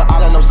live on the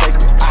island of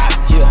sacred.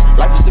 Yeah,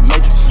 life is the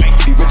matrix.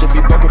 Be rich or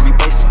be broke or be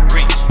basic.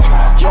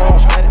 You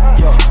don't sweat it.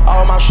 Yeah,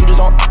 all my shooters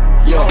on.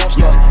 Yeah.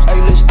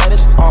 A-list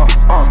status.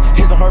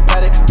 His and her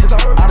paddocks.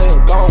 Out of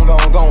here,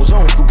 gone.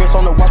 Zoom. Who gets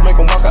on the watch, make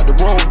 'em walk out the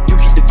room. You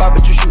keep the fight,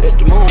 but you shoot at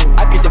the moon.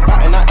 I get the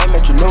fight and I aim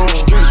at your noon.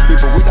 Streets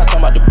people, we not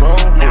talking about the broom.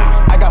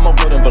 I got more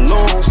blood than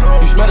balloons.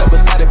 You smell that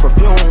biscotti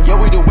perfume. Yeah,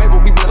 we the wave,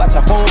 but we build like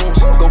typhoons.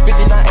 Go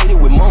 5980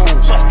 with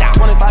moons.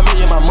 25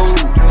 million my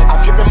mood.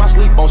 I trip in my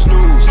sleep on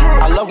snooze.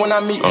 I love when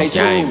I meet I'm Jesus.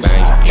 gang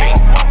banging,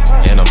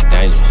 and I'm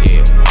dangerous,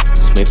 yeah.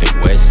 Smith and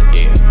Wesson,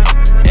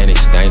 yeah. And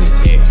it's stainless,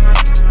 yeah.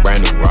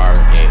 Brand new Rari,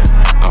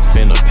 yeah. I'm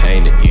finna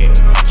paint it, yeah.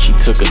 She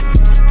took a,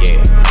 yeah.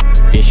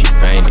 Then she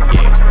fainted,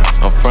 yeah.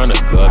 I'm front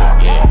of gutter,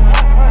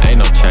 yeah. Ain't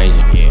no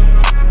changing, yeah.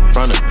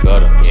 Front of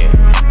gutter,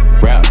 yeah.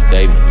 Rap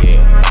save me,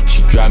 yeah.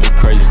 She drive me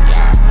crazy,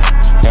 yeah.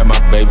 Have my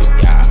baby,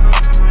 yeah.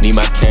 Need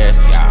my cash,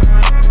 yeah.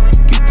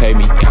 You pay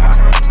me, yeah.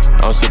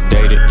 I'm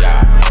sedated,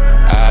 yeah.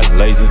 Eyes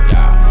lazy,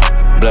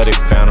 yeah. Bloody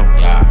phantom,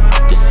 yeah.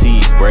 The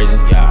seeds brazen,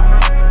 yeah.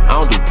 I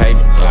don't do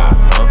payments,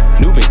 yeah.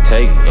 New been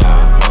taken,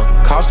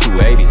 yeah. Cost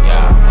 280,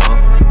 yeah.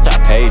 I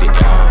paid it,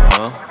 yeah.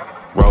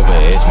 Rover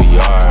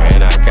SVR,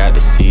 and I got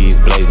the seeds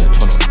blazing.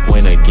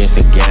 Went against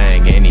the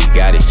gang, and he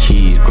got his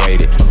cheese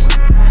graded.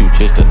 You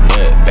just a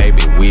nut,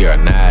 baby, we are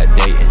not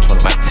dating.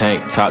 My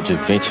tank top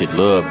just ventured,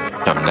 love,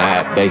 I'm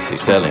not basic.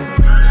 Selling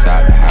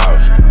inside the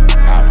house.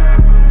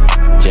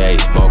 Jay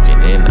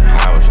smoking in the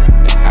house.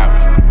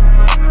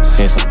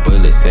 Send some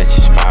bullets at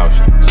your spouse.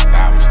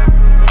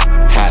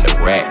 Hide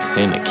the racks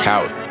in the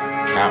couch.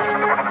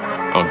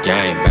 I'm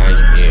gang banging,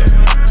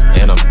 yeah.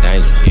 And I'm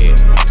dangerous, yeah.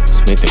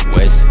 Smith and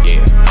Wesson,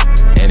 yeah.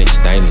 And it's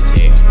stainless,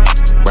 yeah.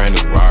 Brand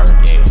new Rari,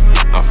 yeah.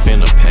 I'm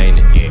finna paint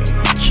it, yeah.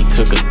 She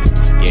took a,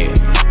 yeah.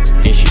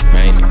 Then she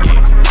fainted,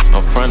 yeah.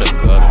 I'm front of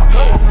gutter,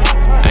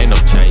 yeah. Ain't no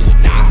changing,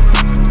 yeah.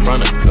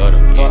 Front of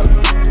gutter, yeah.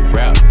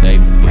 Rap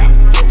save me, yeah.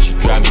 She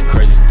drive me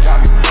crazy, yeah.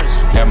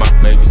 Have my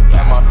baby,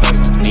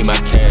 need my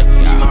cash,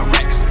 need my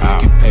racks.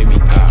 You pay me,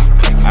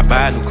 I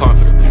buy a new car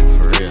for the people,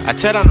 for real. I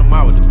tear down the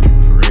mall with the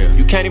people, for real.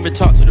 You can't even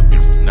talk to the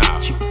people, nah.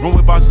 She room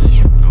with bosses and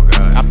shit. Oh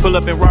God. I pull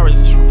up in Rarries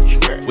and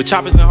shit. With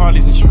choppers and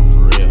Harleys and shit,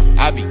 for real.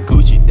 I be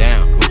Gucci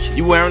down, Gucci.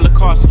 You wearing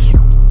Lacoste and shit.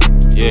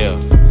 Yeah,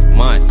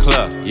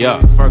 Montclair, yeah.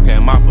 Fur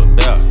came off a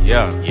belt,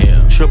 yeah.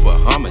 Triple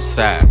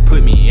homicide,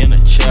 put me in a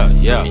chair,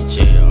 yeah.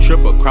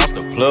 Triple across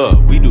the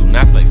plug, we do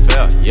not play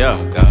fair, yeah.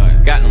 Oh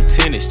God. Got them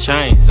tennis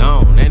chains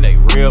on, and they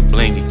real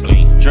blingy.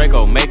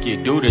 Draco make you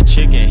do the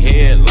chicken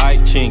head like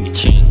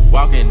chingy.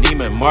 Walking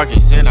Neiman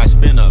Marcus, and I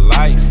spend a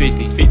life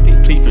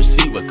 50-50. Please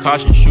proceed with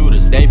caution,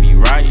 shooters, they be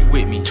right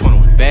with me.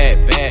 21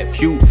 bad,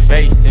 few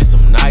face and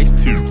some nice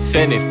teeth.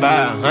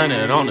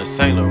 7500 on the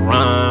Saint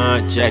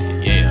Laurent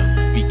jacket,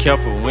 yeah. Be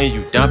careful when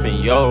you dumping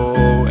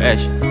your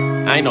action.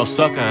 I ain't no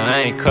sucker,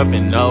 I ain't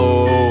cuffing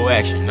no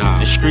action. Nah.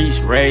 The streets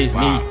raised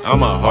me,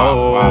 I'm a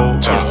hoe.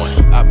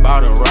 I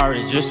bought a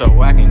Rari just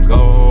so I can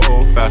go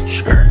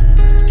faster.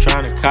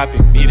 Tryna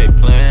copy me, they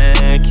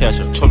playin' catch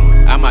up.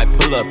 I might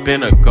pull up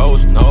in a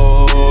ghost,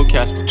 no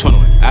Casper.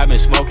 I been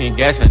smoking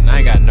gas and I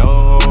ain't got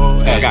no.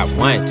 I got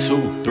 1,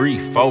 2, 3,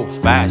 4,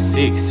 5,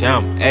 6,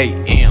 7,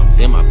 8 M's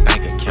in my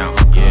bank account.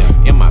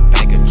 Yeah, in my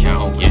bank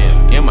account.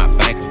 Yeah, in my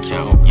bank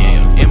account.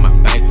 Yeah, in my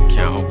bank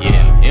account.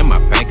 Yeah, in my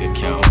bank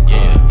account.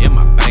 Yeah, in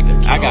my bank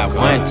account. I got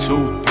 1,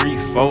 2, 3,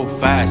 4,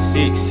 5,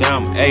 6,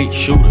 7, 8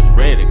 shooters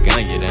ready to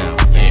gun you down.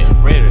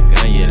 Yeah, ready to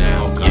gun you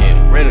down.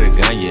 Yeah, ready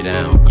to gun you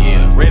down.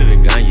 Yeah, ready to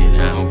gun you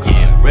down.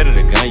 Yeah, ready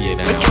to gun you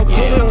down.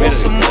 Yeah,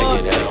 ready to gun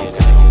you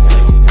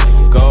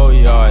down. Gold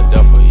yard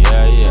duffel,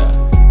 yeah, yeah.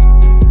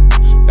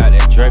 Got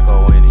that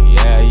Draco in it,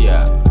 yeah,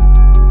 yeah.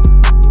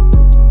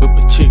 Whip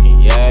a chicken,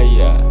 yeah,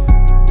 yeah.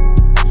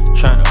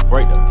 Tryna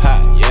break the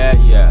pot, yeah,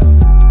 yeah.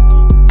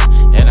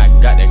 And I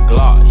got that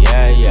Glock,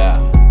 yeah, yeah.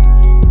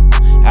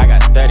 I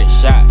got 30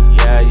 shots,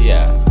 yeah,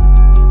 yeah.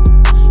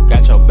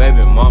 Got your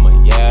baby mama,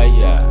 yeah,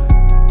 yeah.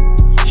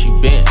 She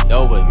bent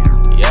over,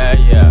 yeah,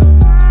 yeah.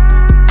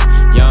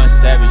 Young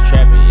savage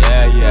trapping,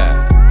 yeah, yeah.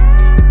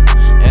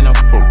 And I'm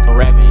full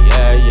rapping,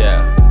 yeah, yeah.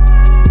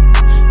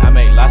 I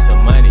make lots of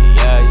money,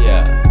 yeah,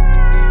 yeah.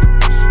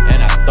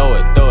 And I throw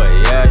it,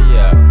 yeah,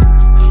 yeah.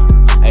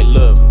 Hey,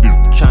 look,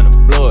 tryna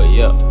blow it,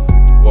 yeah.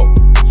 Whoa,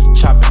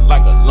 chopping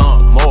like a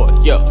lawnmower,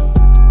 yeah.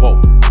 Whoa,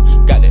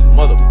 got that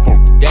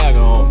motherfucker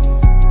dagger on me.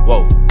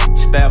 Whoa,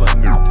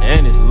 stabbing me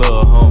and his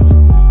little homie.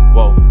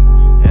 Whoa,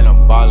 and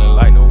I'm ballin'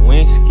 like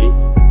Nowinski.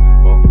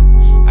 Whoa,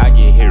 I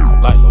get hit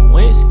like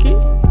Lewinsky.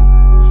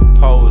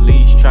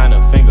 Police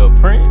tryna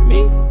fingerprint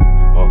me.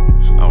 Whoa,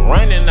 I'm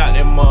running out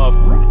that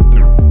motherfucker.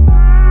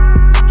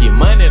 Get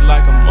money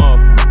like a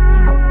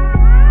motherfucker.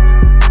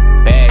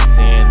 Bags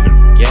in,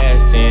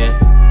 gas in,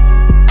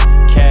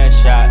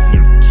 cash out,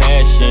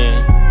 cash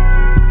in.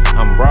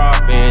 I'm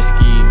robbing,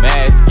 ski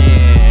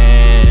masking.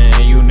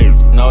 You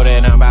know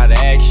that I'm about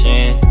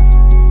action.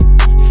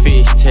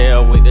 Fish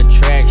tail with the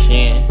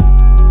traction.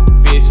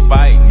 Fist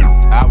fight,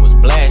 I was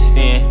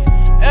blasting.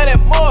 And that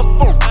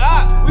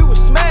motherfucker, we was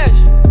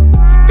smashing.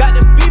 Got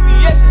the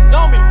BBS's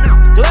on me,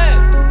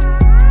 glad.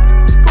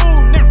 School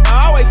nigga, I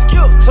always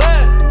skilled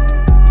class.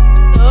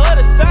 The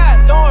other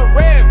side throwing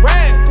red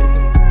rag.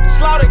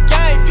 Slaughter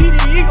gang,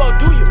 PDE gon'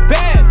 do you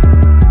bad.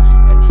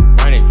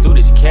 Running through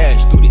this cash.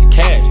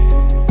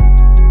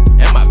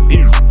 And my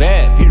bitch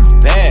bad.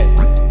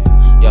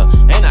 Yeah,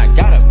 and I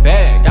got a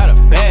bag.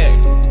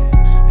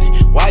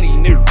 Why these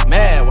niggas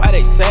mad? Why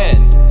they sad?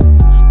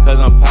 Cause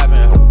I'm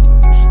poppin' ho.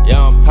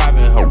 Yeah, I'm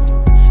poppin' ho.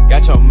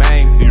 Got your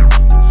main bitch,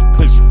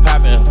 pussy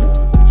poppin' ho.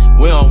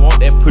 We don't want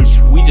that pussy,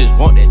 we just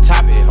want that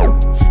topic ho.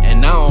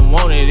 And I don't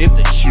want it if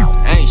the shit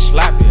ain't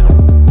sloppy ho.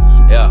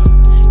 Yeah,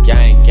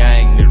 gang,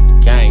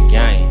 nigga, gang.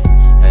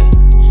 Hey,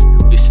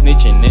 we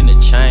snitching in the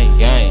chain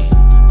gang.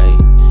 Hey,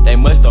 they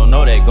must don't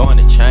know they going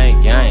to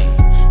chain gang.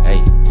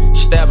 Hey,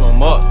 stab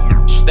 'em up.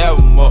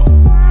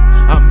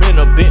 I'm in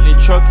a Bentley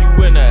truck,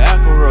 you in the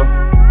Acura.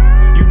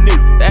 You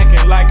niggas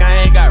acting like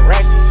I ain't got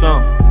racks or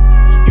something.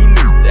 You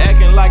niggas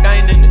acting like I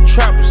ain't in the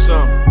trap or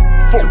something.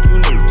 Fuck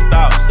you niggas,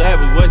 stop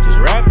savage, what, just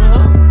rapping,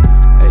 huh?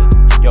 Hey,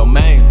 your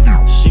main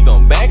bitch, she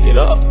gon' back it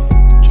up.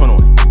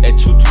 21, that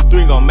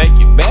 223 gon' make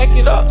you back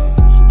it up.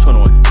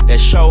 21, that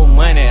show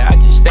money, I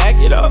just stack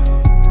it up.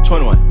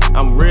 21,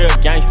 I'm real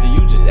gangster, you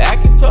just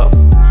acting tough.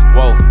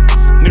 Whoa,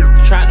 niggas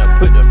tryna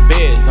put the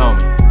feds on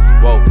me.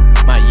 Whoa,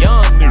 my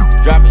young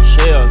niggas dropping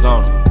shells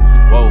on them.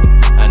 Whoa,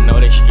 I know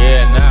they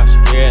scared now.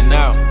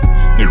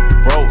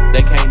 Niggas broke,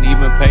 they can't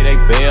even pay their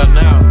bail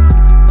now.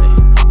 Hey,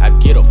 I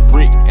get a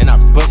brick and I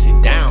bust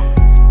it down.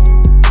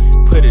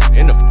 Put it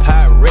in the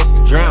pot, rest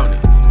and drown it.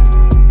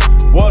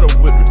 Water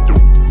whip it.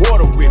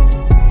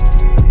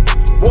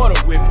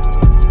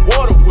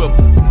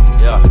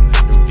 Yeah,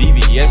 the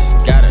VVS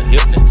gotta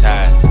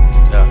hypnotize.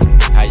 Yeah,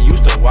 I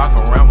used to walk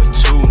around with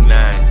 2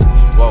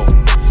 9s. Whoa,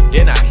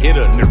 then I hit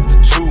a nigga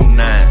with 2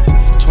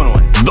 9s.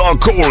 21. The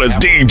coolest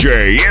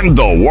DJ in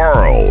the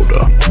world,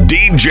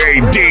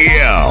 DJ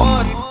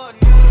DM.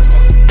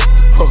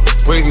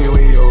 Wiggy,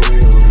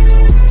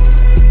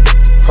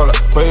 hold up,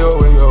 way yo.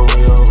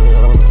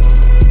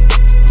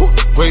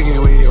 Wiggy,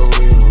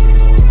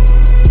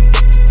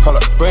 hold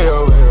up, way yo.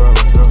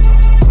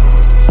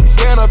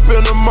 Stand up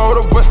in the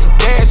motor, bust the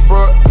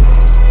dashboard.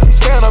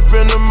 Stand up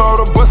in the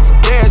motor, bust the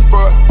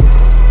dashboard.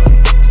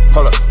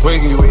 Hold up,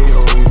 wiggy,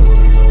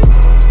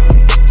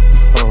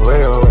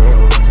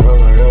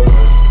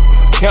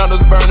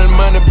 Candles burning,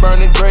 money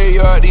burning,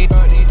 graveyard eat.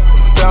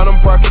 Down them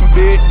parking,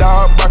 big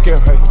dog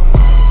barking, hey.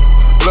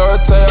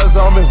 Blood tails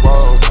on me,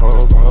 whoa.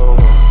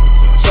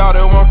 Shout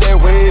it, want that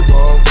wave,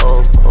 whoa.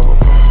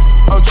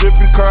 I'm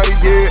tripping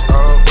Cartier,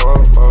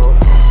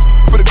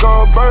 Put a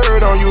gold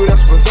bird on you,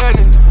 that's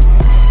presenting.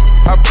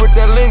 I put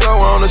that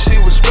lingo on her, she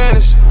was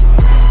Spanish.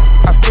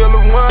 I feel a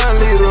 1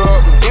 liter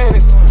of the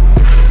Venice.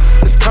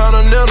 It's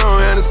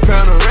continental and it's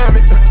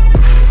panoramic.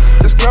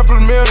 It's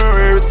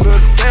complimentary to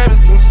the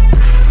sandwiches.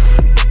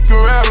 You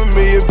can ride with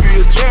me, it'd be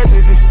a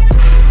tragedy.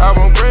 I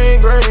want green,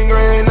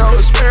 no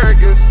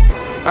asparagus.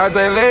 I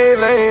think lane,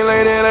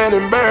 it ain't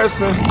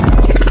embarrassing.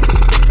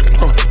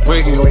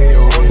 Wiggy,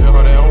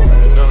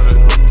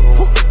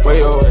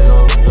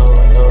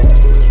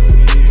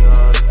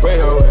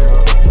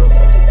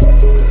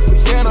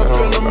 stand up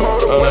in the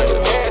motor.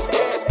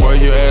 Where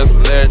your ass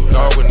was at,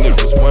 dog, when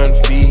niggas 1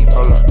 feet.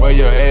 Where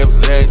your ass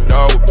was at,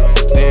 dog,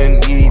 with 10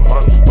 deep.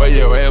 Where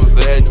your ass was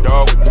at,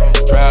 dog,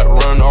 try to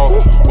run run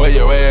off. Where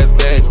your ass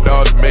at,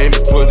 dog? You made me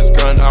pull this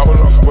gun out.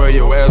 Where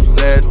your ass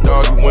was at,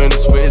 dog? You went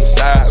and switched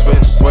sides.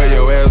 Where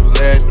your ass was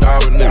at,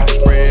 dog? When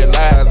niggas spread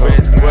lies.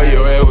 Where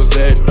your ass was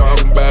at, dog?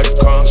 I'm about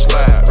to come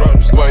slide.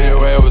 Where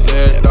your ass was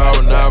at, dog?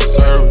 When I was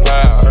serving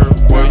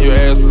pies. Where your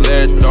ass was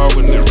at, dog?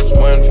 When niggas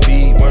wasn't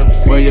feed.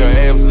 Where your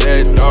ass was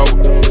at, dog?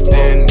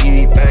 Didn't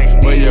eat.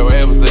 Where your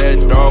ass was at,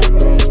 dog?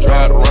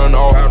 Try to run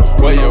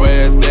off. Where your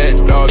ass at,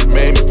 dog? You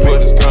made me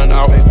put this gun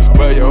out.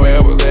 Where your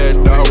ass was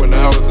at, dog? When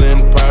I was in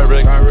the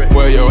Pyrex.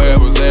 Where your ass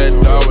was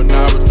at, dog? When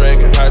I was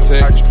drinking high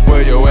tech.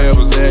 Where your ass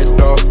was at,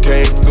 dog?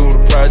 Came through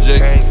the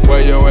project.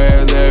 Where your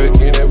ass at? We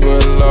get that for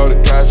the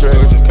loaded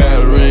contract.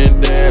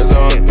 Battering dance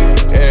on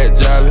head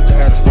jolly.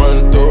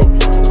 Running through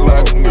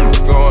like a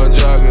going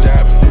jogging.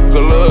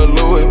 Good little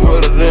Louis,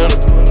 put it in the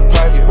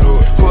pocket.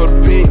 Put a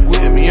peek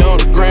with me on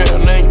the ground,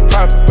 then you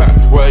pop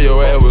it. Where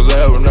your ass was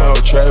at when I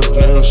was trapping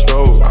in the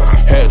store.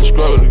 Had to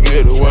scroll to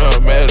get to where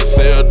I'm at to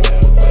sell.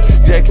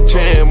 Jackie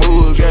Chan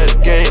moves, got the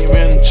game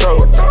in the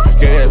choke.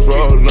 Gas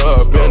rolling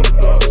up in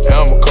the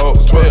Elmer Coat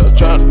 12,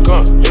 tryna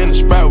come in the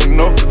spot we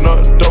know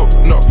nothing dope.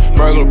 No,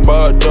 regular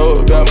bar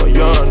door, got my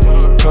young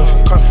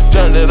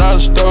Jumped it out the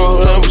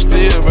stove, and we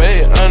still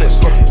made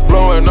honest.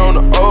 Blowing on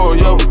the old,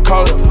 yo, we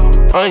call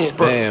it onion.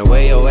 Man,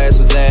 where your ass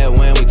was at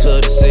when we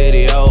took the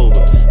city over?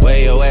 Where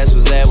your ass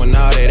was at when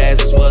all that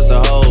asses was the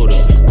holder?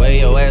 Where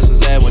your ass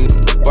was at when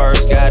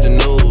first got the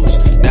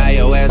news? Now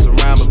your ass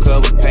around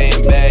because we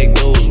paying bag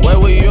dues. Where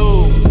were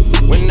you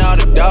when all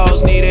the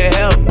dogs needed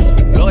help?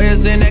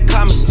 Lawyers in that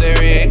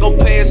commissary ain't gon'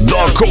 pay us.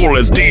 The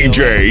coolest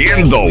DJ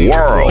in the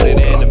world,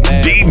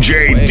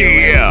 DJ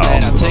DM.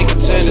 I take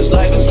attendance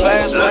like a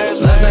flash.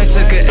 Last night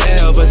took an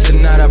L, but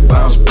tonight I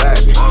bounce back.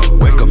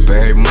 Wake up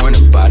every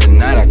morning, by the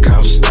night I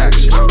count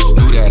stacks.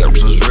 Knew that it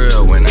was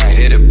real when I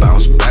hit it,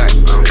 bounce back.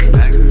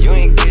 You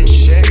ain't getting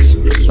checks.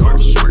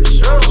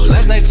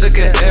 Last night took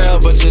an L,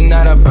 but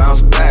tonight I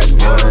bounce back.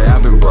 Boy,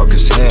 I've been broke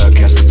as hell,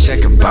 catch the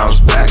check and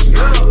bounce back.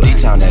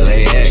 D-Town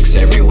LAX,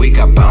 every week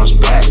I bounce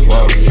back.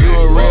 Whoa, if you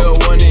a real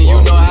one, then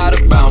you know how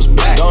to bounce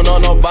back. Don't know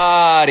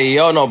nobody,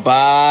 oh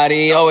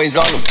nobody, always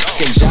on the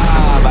fucking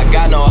job. I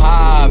got no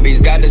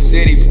hobbies, got the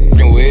city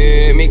fucking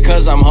with me,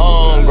 cause I'm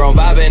homegrown,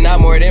 vibing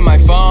out more than my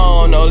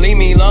phone. No, leave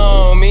me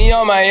alone, me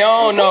on my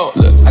own, no.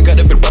 Look, I cut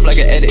up it rough like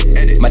an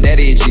edit. My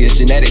daddy itchy, it's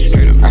genetics.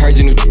 I heard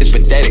your new is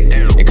pathetic.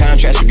 Your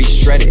contrast should be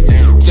shredded.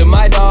 To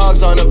my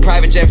dogs on a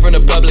private jet from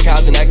the public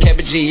house, and I kept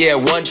a G, yeah,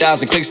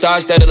 1,000 click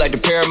stars studded like the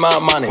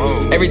Paramount money.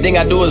 Everything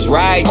I do is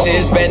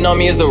righteous, betting on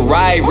me is the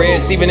right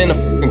risk, even in a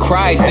fucking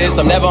crisis.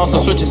 I'm never on some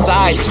switching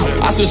sides.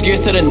 I switch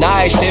gears to the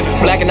night shift,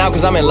 blacking out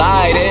cause I'm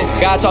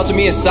enlightened. God talk to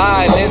me in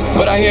silence,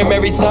 but I hear him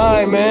every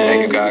time, man.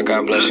 Thank you, God.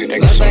 God bless you.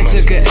 Thank Last you so night much.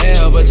 took an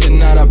L, but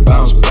tonight I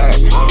bounce back.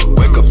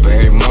 Wake up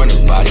every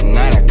morning, by the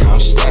night I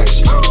count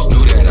stacks.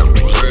 Knew that I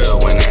was real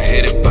when I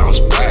hit it, bounce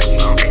back.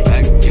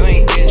 You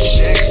ain't getting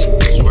checks.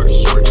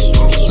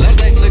 Last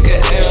night took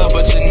an L,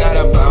 but tonight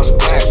I bounce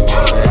back.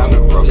 Boy, I've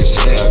been broke as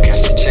hell,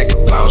 catch the check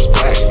and bounce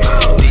back.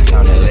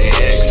 D-Town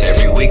LAX,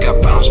 every week I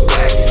bounce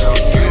back.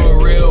 If you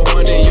a real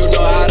one, then you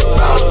know how to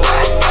bounce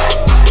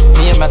back.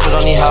 Me and Metro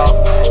don't need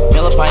help.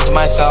 Mill a pint to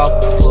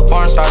myself. Full of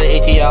porn star to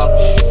ATL.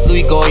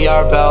 Louis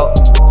Goyard belt.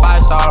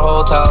 5-star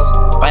hotels.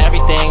 Buy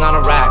everything on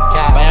a rack.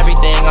 Buy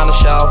everything on the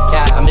shelf.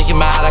 I make you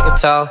mad, I could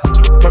tell.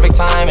 Perfect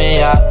timing,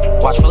 yeah.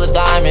 Watch full of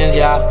diamonds,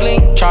 yeah.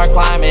 Blink, chart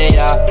climbing,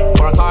 yeah.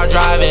 Foreign car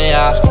driving,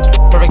 yeah.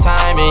 Perfect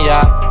timing,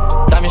 yeah.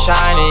 Diamond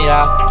shining,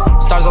 yeah.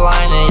 Stars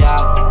aligning,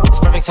 yeah. It's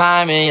perfect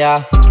timing,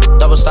 yeah.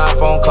 Double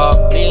styrofoam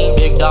cup.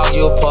 Big dog,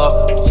 you a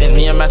pup. Since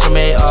me and Metro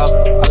made up.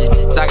 All these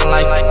acting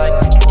like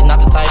you're not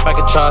the type I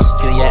could trust.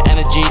 Feel your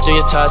energy through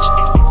your touch.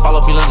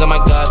 Follow feelings in my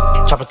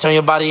gut. Chopper turn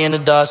your body into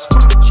dust.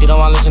 She don't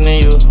wanna listen to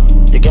you.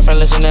 Your girlfriend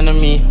listening to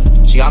me.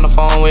 She on the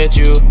phone with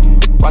you.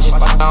 Watch it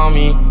spot on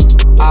me.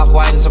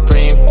 Off-white and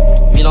Supreme.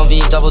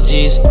 V double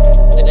G's.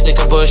 Dick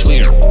a bush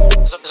weed.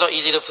 So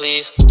easy to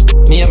please.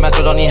 Me and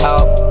Metro don't need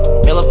help.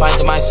 Mill a pint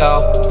to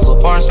myself. Full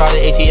of porn star to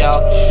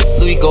ATL.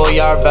 Louis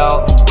Goyard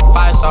belt.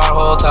 5-star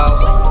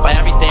hotels. Buy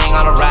everything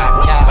on a rack.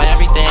 Buy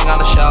everything on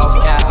the shelf.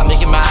 I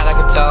make you mad, I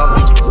could tell.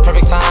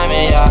 Perfect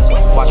timing, yeah.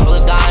 Watch full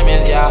of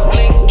diamonds, yeah.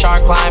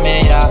 Chart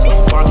climbing, yeah.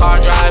 Foreign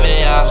car driving,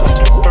 yeah.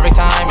 Perfect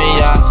timing,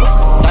 yeah.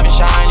 Diamond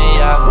shining,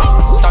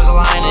 yeah. Stars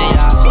aligning,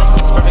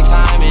 yeah. It's perfect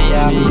timing,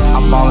 yeah.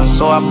 I'm ballin',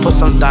 so I put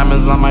some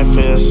diamonds on my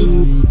fist.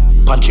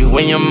 Punch you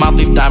in your mouth,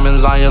 leave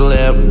diamonds on your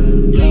lip.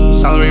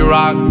 Celery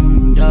rock,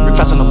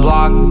 repressing the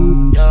block.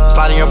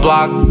 Sliding your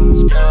block,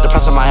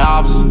 depressing my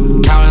ops.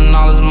 Counting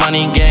all this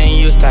money, getting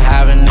used to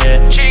having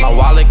it. My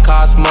wallet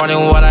costs more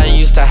than what I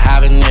used to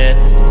having it.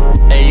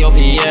 Hey yo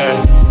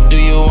Pierre, do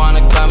you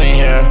wanna come in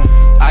here?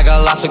 I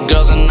got lots of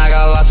girls and I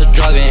got lots of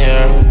drugs in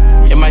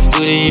here. In my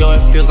studio,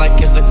 it feels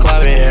like it's a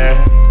club in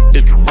here.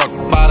 Fuck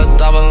by the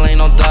double, ain't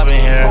no dub in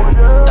here.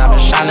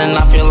 Diamond shining,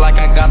 I feel like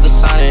I got the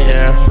sun in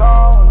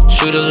here.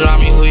 Shooters around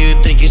me, who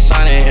you think you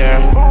signing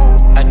here?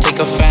 I take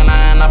a Fanta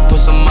and I put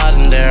some mud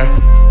in there.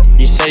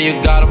 You say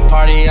you got a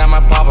party, I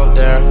might pop up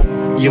there.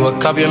 You a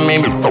cup, you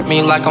made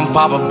me like I'm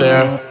Papa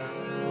Bear.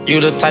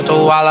 You the type to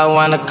wild out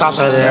when the cops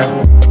are there.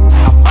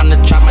 I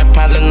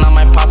vibes and I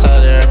might pop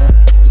out there.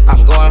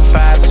 I'm going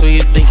fast, who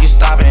you think you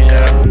stopping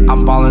here?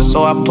 I'm ballin',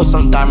 so I put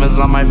some diamonds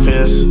on my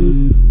fist.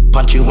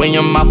 Punch you in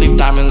your mouth, leave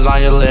diamonds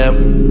on your lip.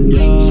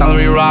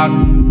 Celery rock,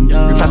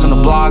 repressing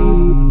the block.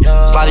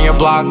 Sliding your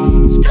block,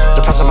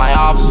 depressing my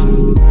ops.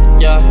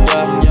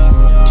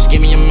 Just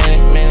give me a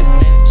minute.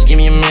 Just give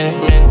me a minute.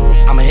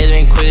 I'ma hit it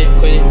and quit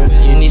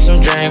it. You need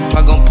some drink,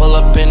 I gon' pull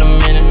up in a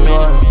minute.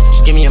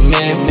 Just give me a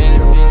minute.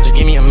 Just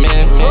give me a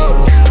minute.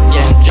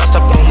 Yeah, dressed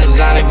up in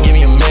designer, give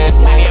me a minute.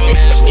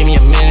 Just give me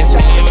a minute.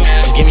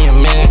 Just give me a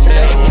minute.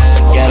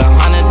 Get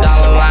 $100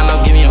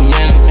 lineup, give me a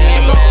minute.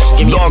 Just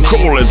give me The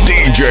coolest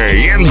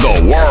DJ in the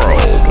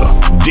world,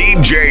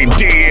 DJ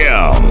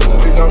DM.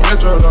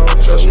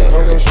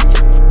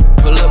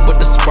 Pull up with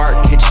the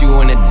spark, hit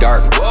you in the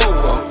dark.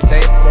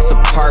 Take us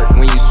apart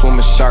when you swim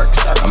with sharks.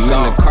 I'm in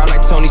the car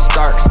like Tony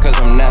Stark's, cause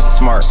I'm that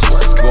smart.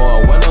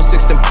 Going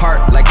 106 and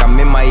park like I'm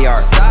in my yard.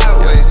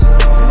 Sideways.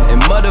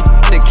 And mother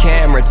the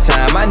camera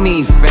time. I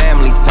need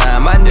family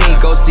time. I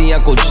need go see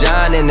Uncle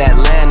John in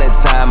Atlanta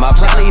time. I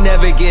probably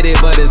never get it,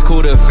 but it's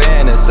cool to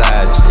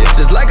fantasize.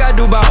 Just like I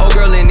do by old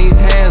girl in these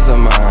hands of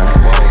mine.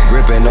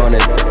 Gripping on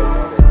it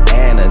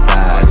and the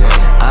thighs.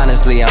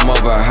 Honestly, I'm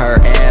over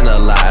her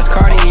analyze.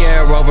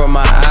 Cartier over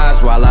my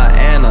eyes while I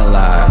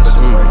analyze.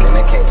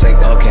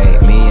 Okay,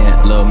 me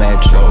and Lil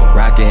Metro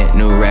rockin'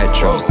 new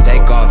retros.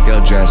 Take off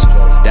your dress,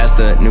 that's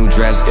the new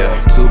dress.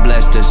 Too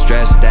blessed to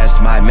stress, that's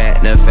my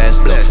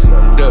manifesto.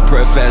 The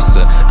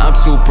professor, I'm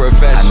too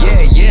professional. I know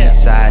some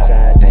east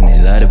side, then they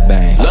love the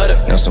bang.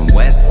 Know some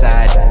west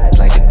side,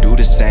 like to do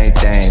the same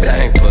thing.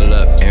 Like pull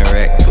up and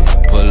wreck,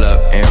 pull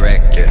up and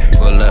wreck,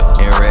 pull up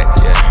and wreck,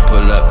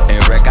 pull up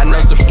and wreck. I know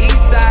some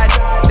east side,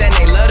 then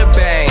they love the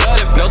bang.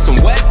 Know some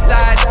west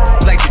side,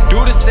 like to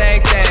do the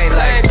same thing.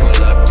 Like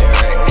pull up and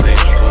wreck,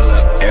 pull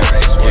up and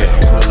wreck,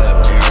 pull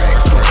up and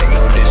wreck.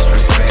 No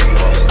disrespect.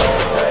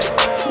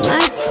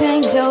 Might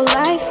change your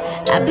life.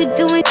 I be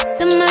doing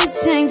that might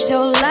change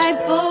your life.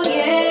 Oh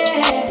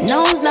yeah.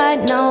 No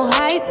light, no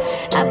hype.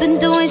 I've been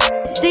doing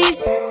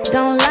these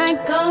don't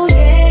like. Oh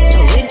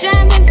yeah. We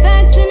driving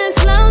fast in a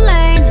slow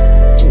lane,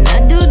 and I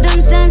do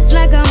dumb stunts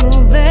like a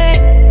movie.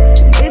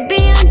 We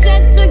be on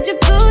jets like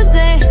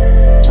jacuzzi.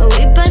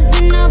 We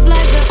bustin' off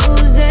like a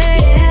Uzi.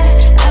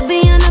 I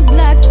be on the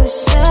block with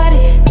shorty,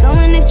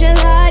 going extra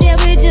hard, yeah,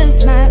 we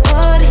just might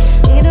order.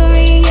 Need to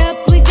re-up,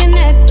 we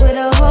connect with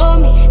a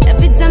homie.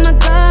 Every time I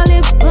call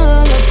it, pull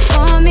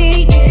up on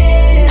me.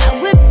 And I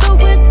whip the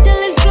whip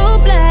till it's blue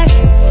black,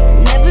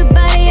 and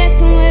everybody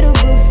asking where the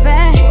roof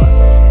at.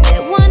 They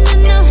wanna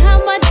know how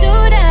I do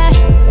that.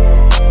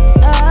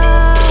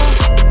 Oh,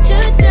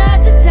 should drop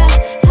the top,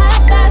 high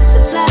five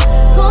supply,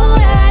 go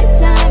out of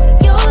time,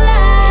 you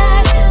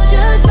life.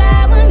 Just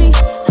ride with me,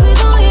 we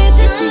gon' hit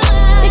the street,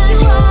 take you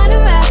on a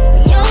ride,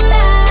 your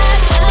life.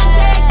 I'll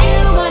take you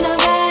on a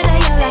ride of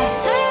your life.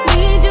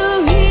 Need you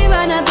here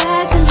on a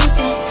passenger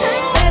seat,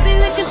 baby,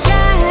 we can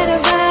slide a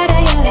ride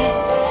of your life.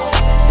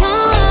 On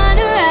a ride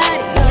of your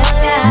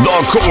life. The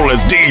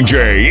coolest DJ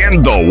in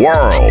the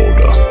world,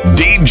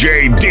 DJ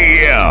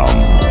DM.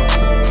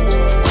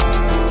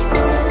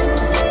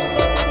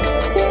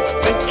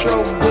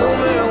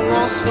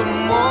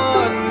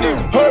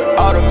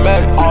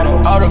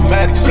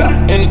 Automatic,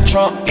 slide in the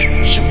trunk.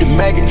 Shoot the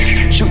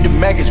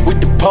maggots with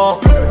the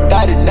pump.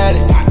 Dotted,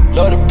 natted,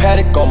 love the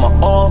paddock on my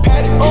arm.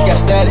 He got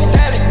static,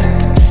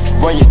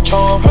 run your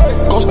charm.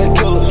 Ghostface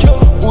killers,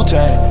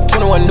 Wu-Tang,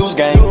 21 News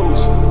Gang.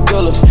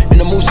 Dealers in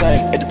the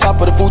Mulsanne, at the top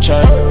of the food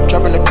chain.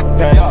 Trapping the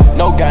game,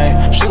 no game.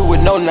 Shooter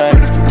with no names.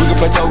 We can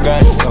play toe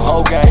games, the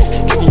whole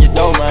game. Kicking your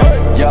dough,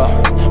 man. Yeah,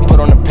 put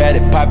on the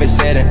paddock, pop it,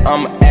 set it.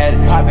 I'm an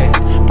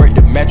addict. Break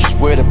the mattress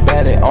with a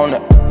battery on the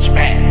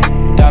smack.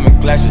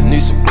 Diamond glasses,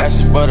 need some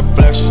glasses for the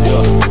flashes,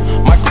 yeah.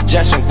 Michael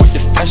Jackson with the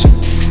fashion,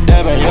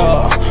 Devin,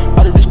 yeah.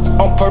 I do this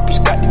on purpose,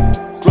 got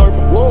the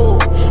flirting.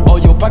 Oh,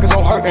 your pockets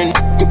on hurting,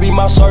 could be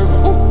my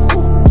servant.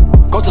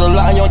 Go to the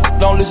line, you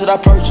don't listen, I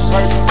purchase.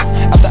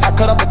 After I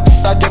cut up the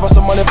I give her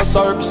some money for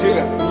service,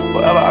 yeah.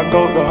 Wherever I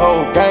go, the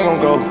whole gang gon'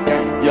 go,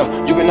 yeah.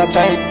 You cannot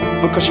tame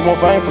because you want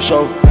fame for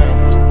sure.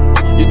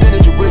 You think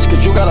that you rich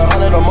cause you got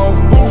 100 or more.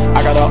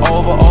 I got an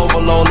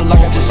overload, look like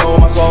I just sold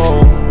my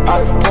soul.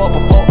 I pour up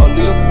before a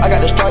liter, I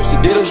got the stripes,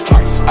 Adidas.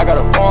 I got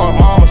a farm,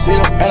 mama, see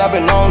them, and I've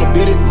been known to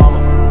beat it.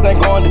 Mama,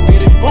 think going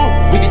defeated,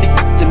 we get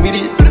the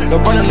immediate. No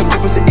running the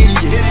coupe is an idiot.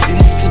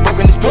 These just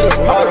broken this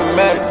pitiful.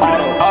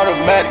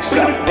 Automatic,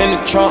 slide in the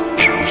trunk.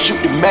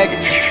 Shoot the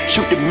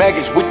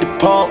maggots with the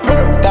pump.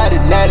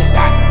 Dotted, natted,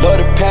 love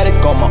the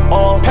paddock on my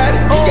arm.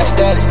 He got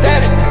static,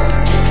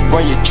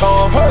 run your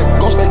charm.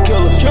 Ghostface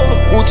killers,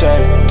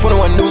 Wu-Tang,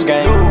 21 News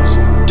Gang.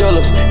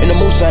 Dealers in the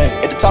Mulsanne,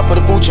 at the top of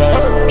the food chain.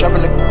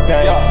 Trapping the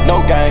game,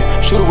 no game.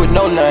 Shooter with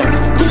no names.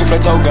 We can play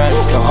toe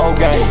games, the whole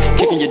game.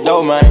 Kicking your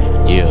dough, man.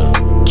 Yeah.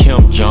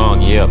 Kim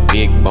Jong, yeah,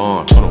 big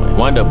bomb.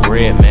 Wonder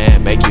bread,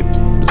 man, make you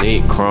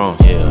leg crumb.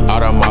 Yeah,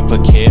 out of my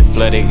pocket,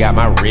 flooded, got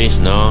my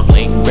wrist numb.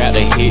 Link, grab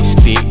the hit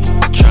stick,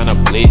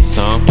 tryna blitz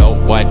some.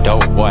 Dope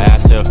boy, I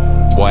said,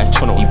 boy,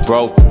 you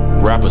broke.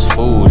 Rappers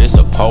food, it's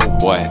a po'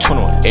 boy.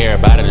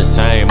 Everybody the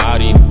same, all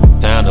these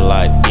sound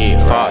alike. Yeah,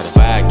 Fox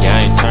 5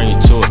 gang, turn you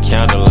to a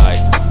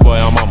candlelight. Boy,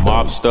 I'm a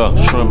mobster,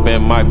 shrimp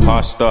in my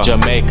pasta.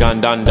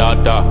 Jamaican dun da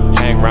da,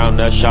 hang round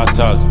the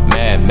shotters.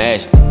 Mad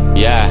Max,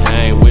 yeah, I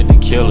hang with the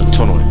killers.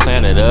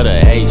 Planet of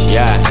the H,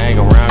 yeah, I hang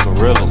around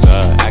gorillas.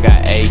 I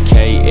got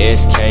AK,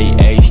 SK,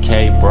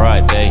 HK,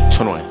 broad day.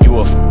 You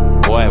a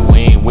boy, we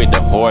ain't with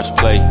the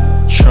horseplay.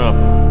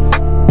 Shrimp.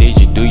 Did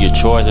you do your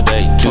chores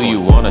today? Do you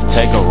wanna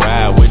take a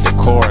ride with the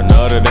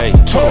coroner today?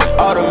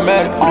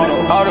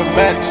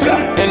 Automatics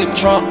in the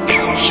trunk.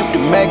 Shoot the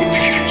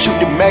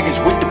maggots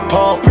with the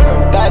pump.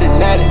 Thotty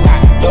natty,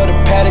 love the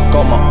paddock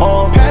on my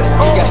arm. He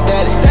got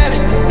static,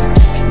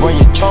 run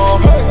your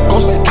charm.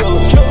 Ghostface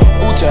killers,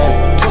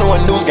 Wu-Tang,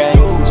 21 News Gang.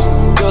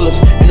 Killers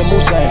in the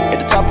Mulsanne, at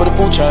the top of the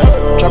food chain.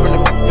 Dropping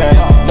the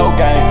gang, no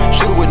game.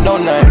 Shooter with no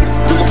names.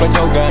 You can play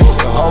toe games,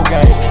 the whole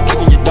game.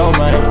 Kicking your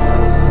domain.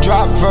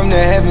 Drop from the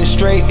heaven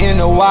straight in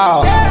the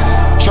wild.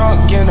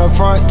 Trunk in the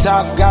front,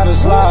 top got a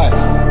slide.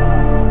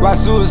 Ride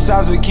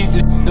suicides, we keep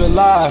the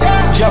alive.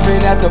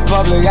 Jumping at the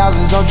public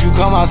houses, don't you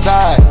come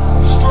outside.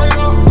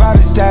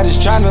 Private status,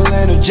 tryna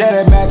land a jet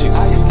at Magic.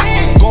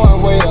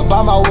 Going way up,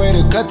 on my way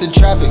to cut the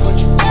traffic.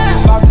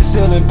 Pop the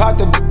ceiling, pop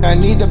the I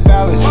need the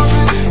balance.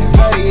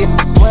 Petty,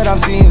 what I'm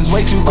seeing is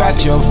way too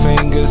graphic. Your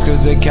fingers,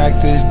 cause the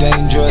cactus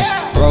dangerous.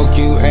 Broke,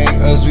 you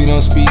ain't us, we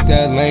don't speak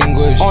that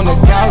language. On the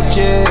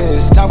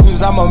couches, top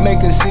cruise, I'ma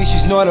make her see she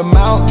snort a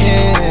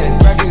mountain.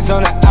 Records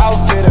on the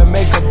outfit, I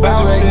make her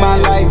bounce. Make my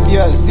life,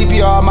 yeah.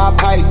 CPR on my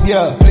pipe,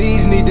 yeah.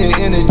 Please need the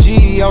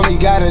energy, only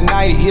got a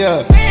night,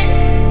 yeah.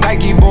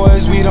 Nike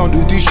boys, we don't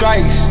do 3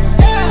 strikes.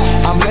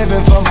 I'm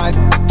living for my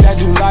that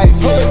do life,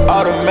 yeah.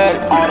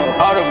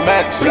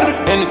 Automatics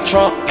in the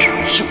trunk.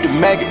 Shoot the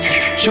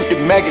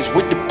maggots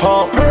with the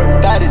pump.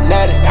 Thotty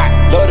natty,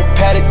 love the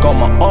paddock on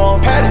my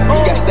arm. He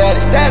got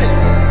static,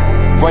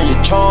 run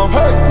your charm.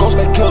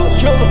 Ghostface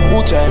killers,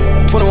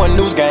 Wu-Tang, 21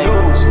 News Gang.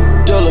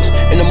 Dealers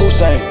in the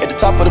Mulsanne, at the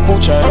top of the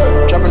food chain.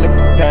 Dropping the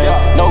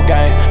gang, no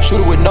game.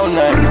 Shooter with no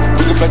names.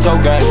 You can play toe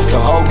games, the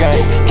whole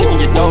game. Kicking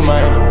your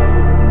domain.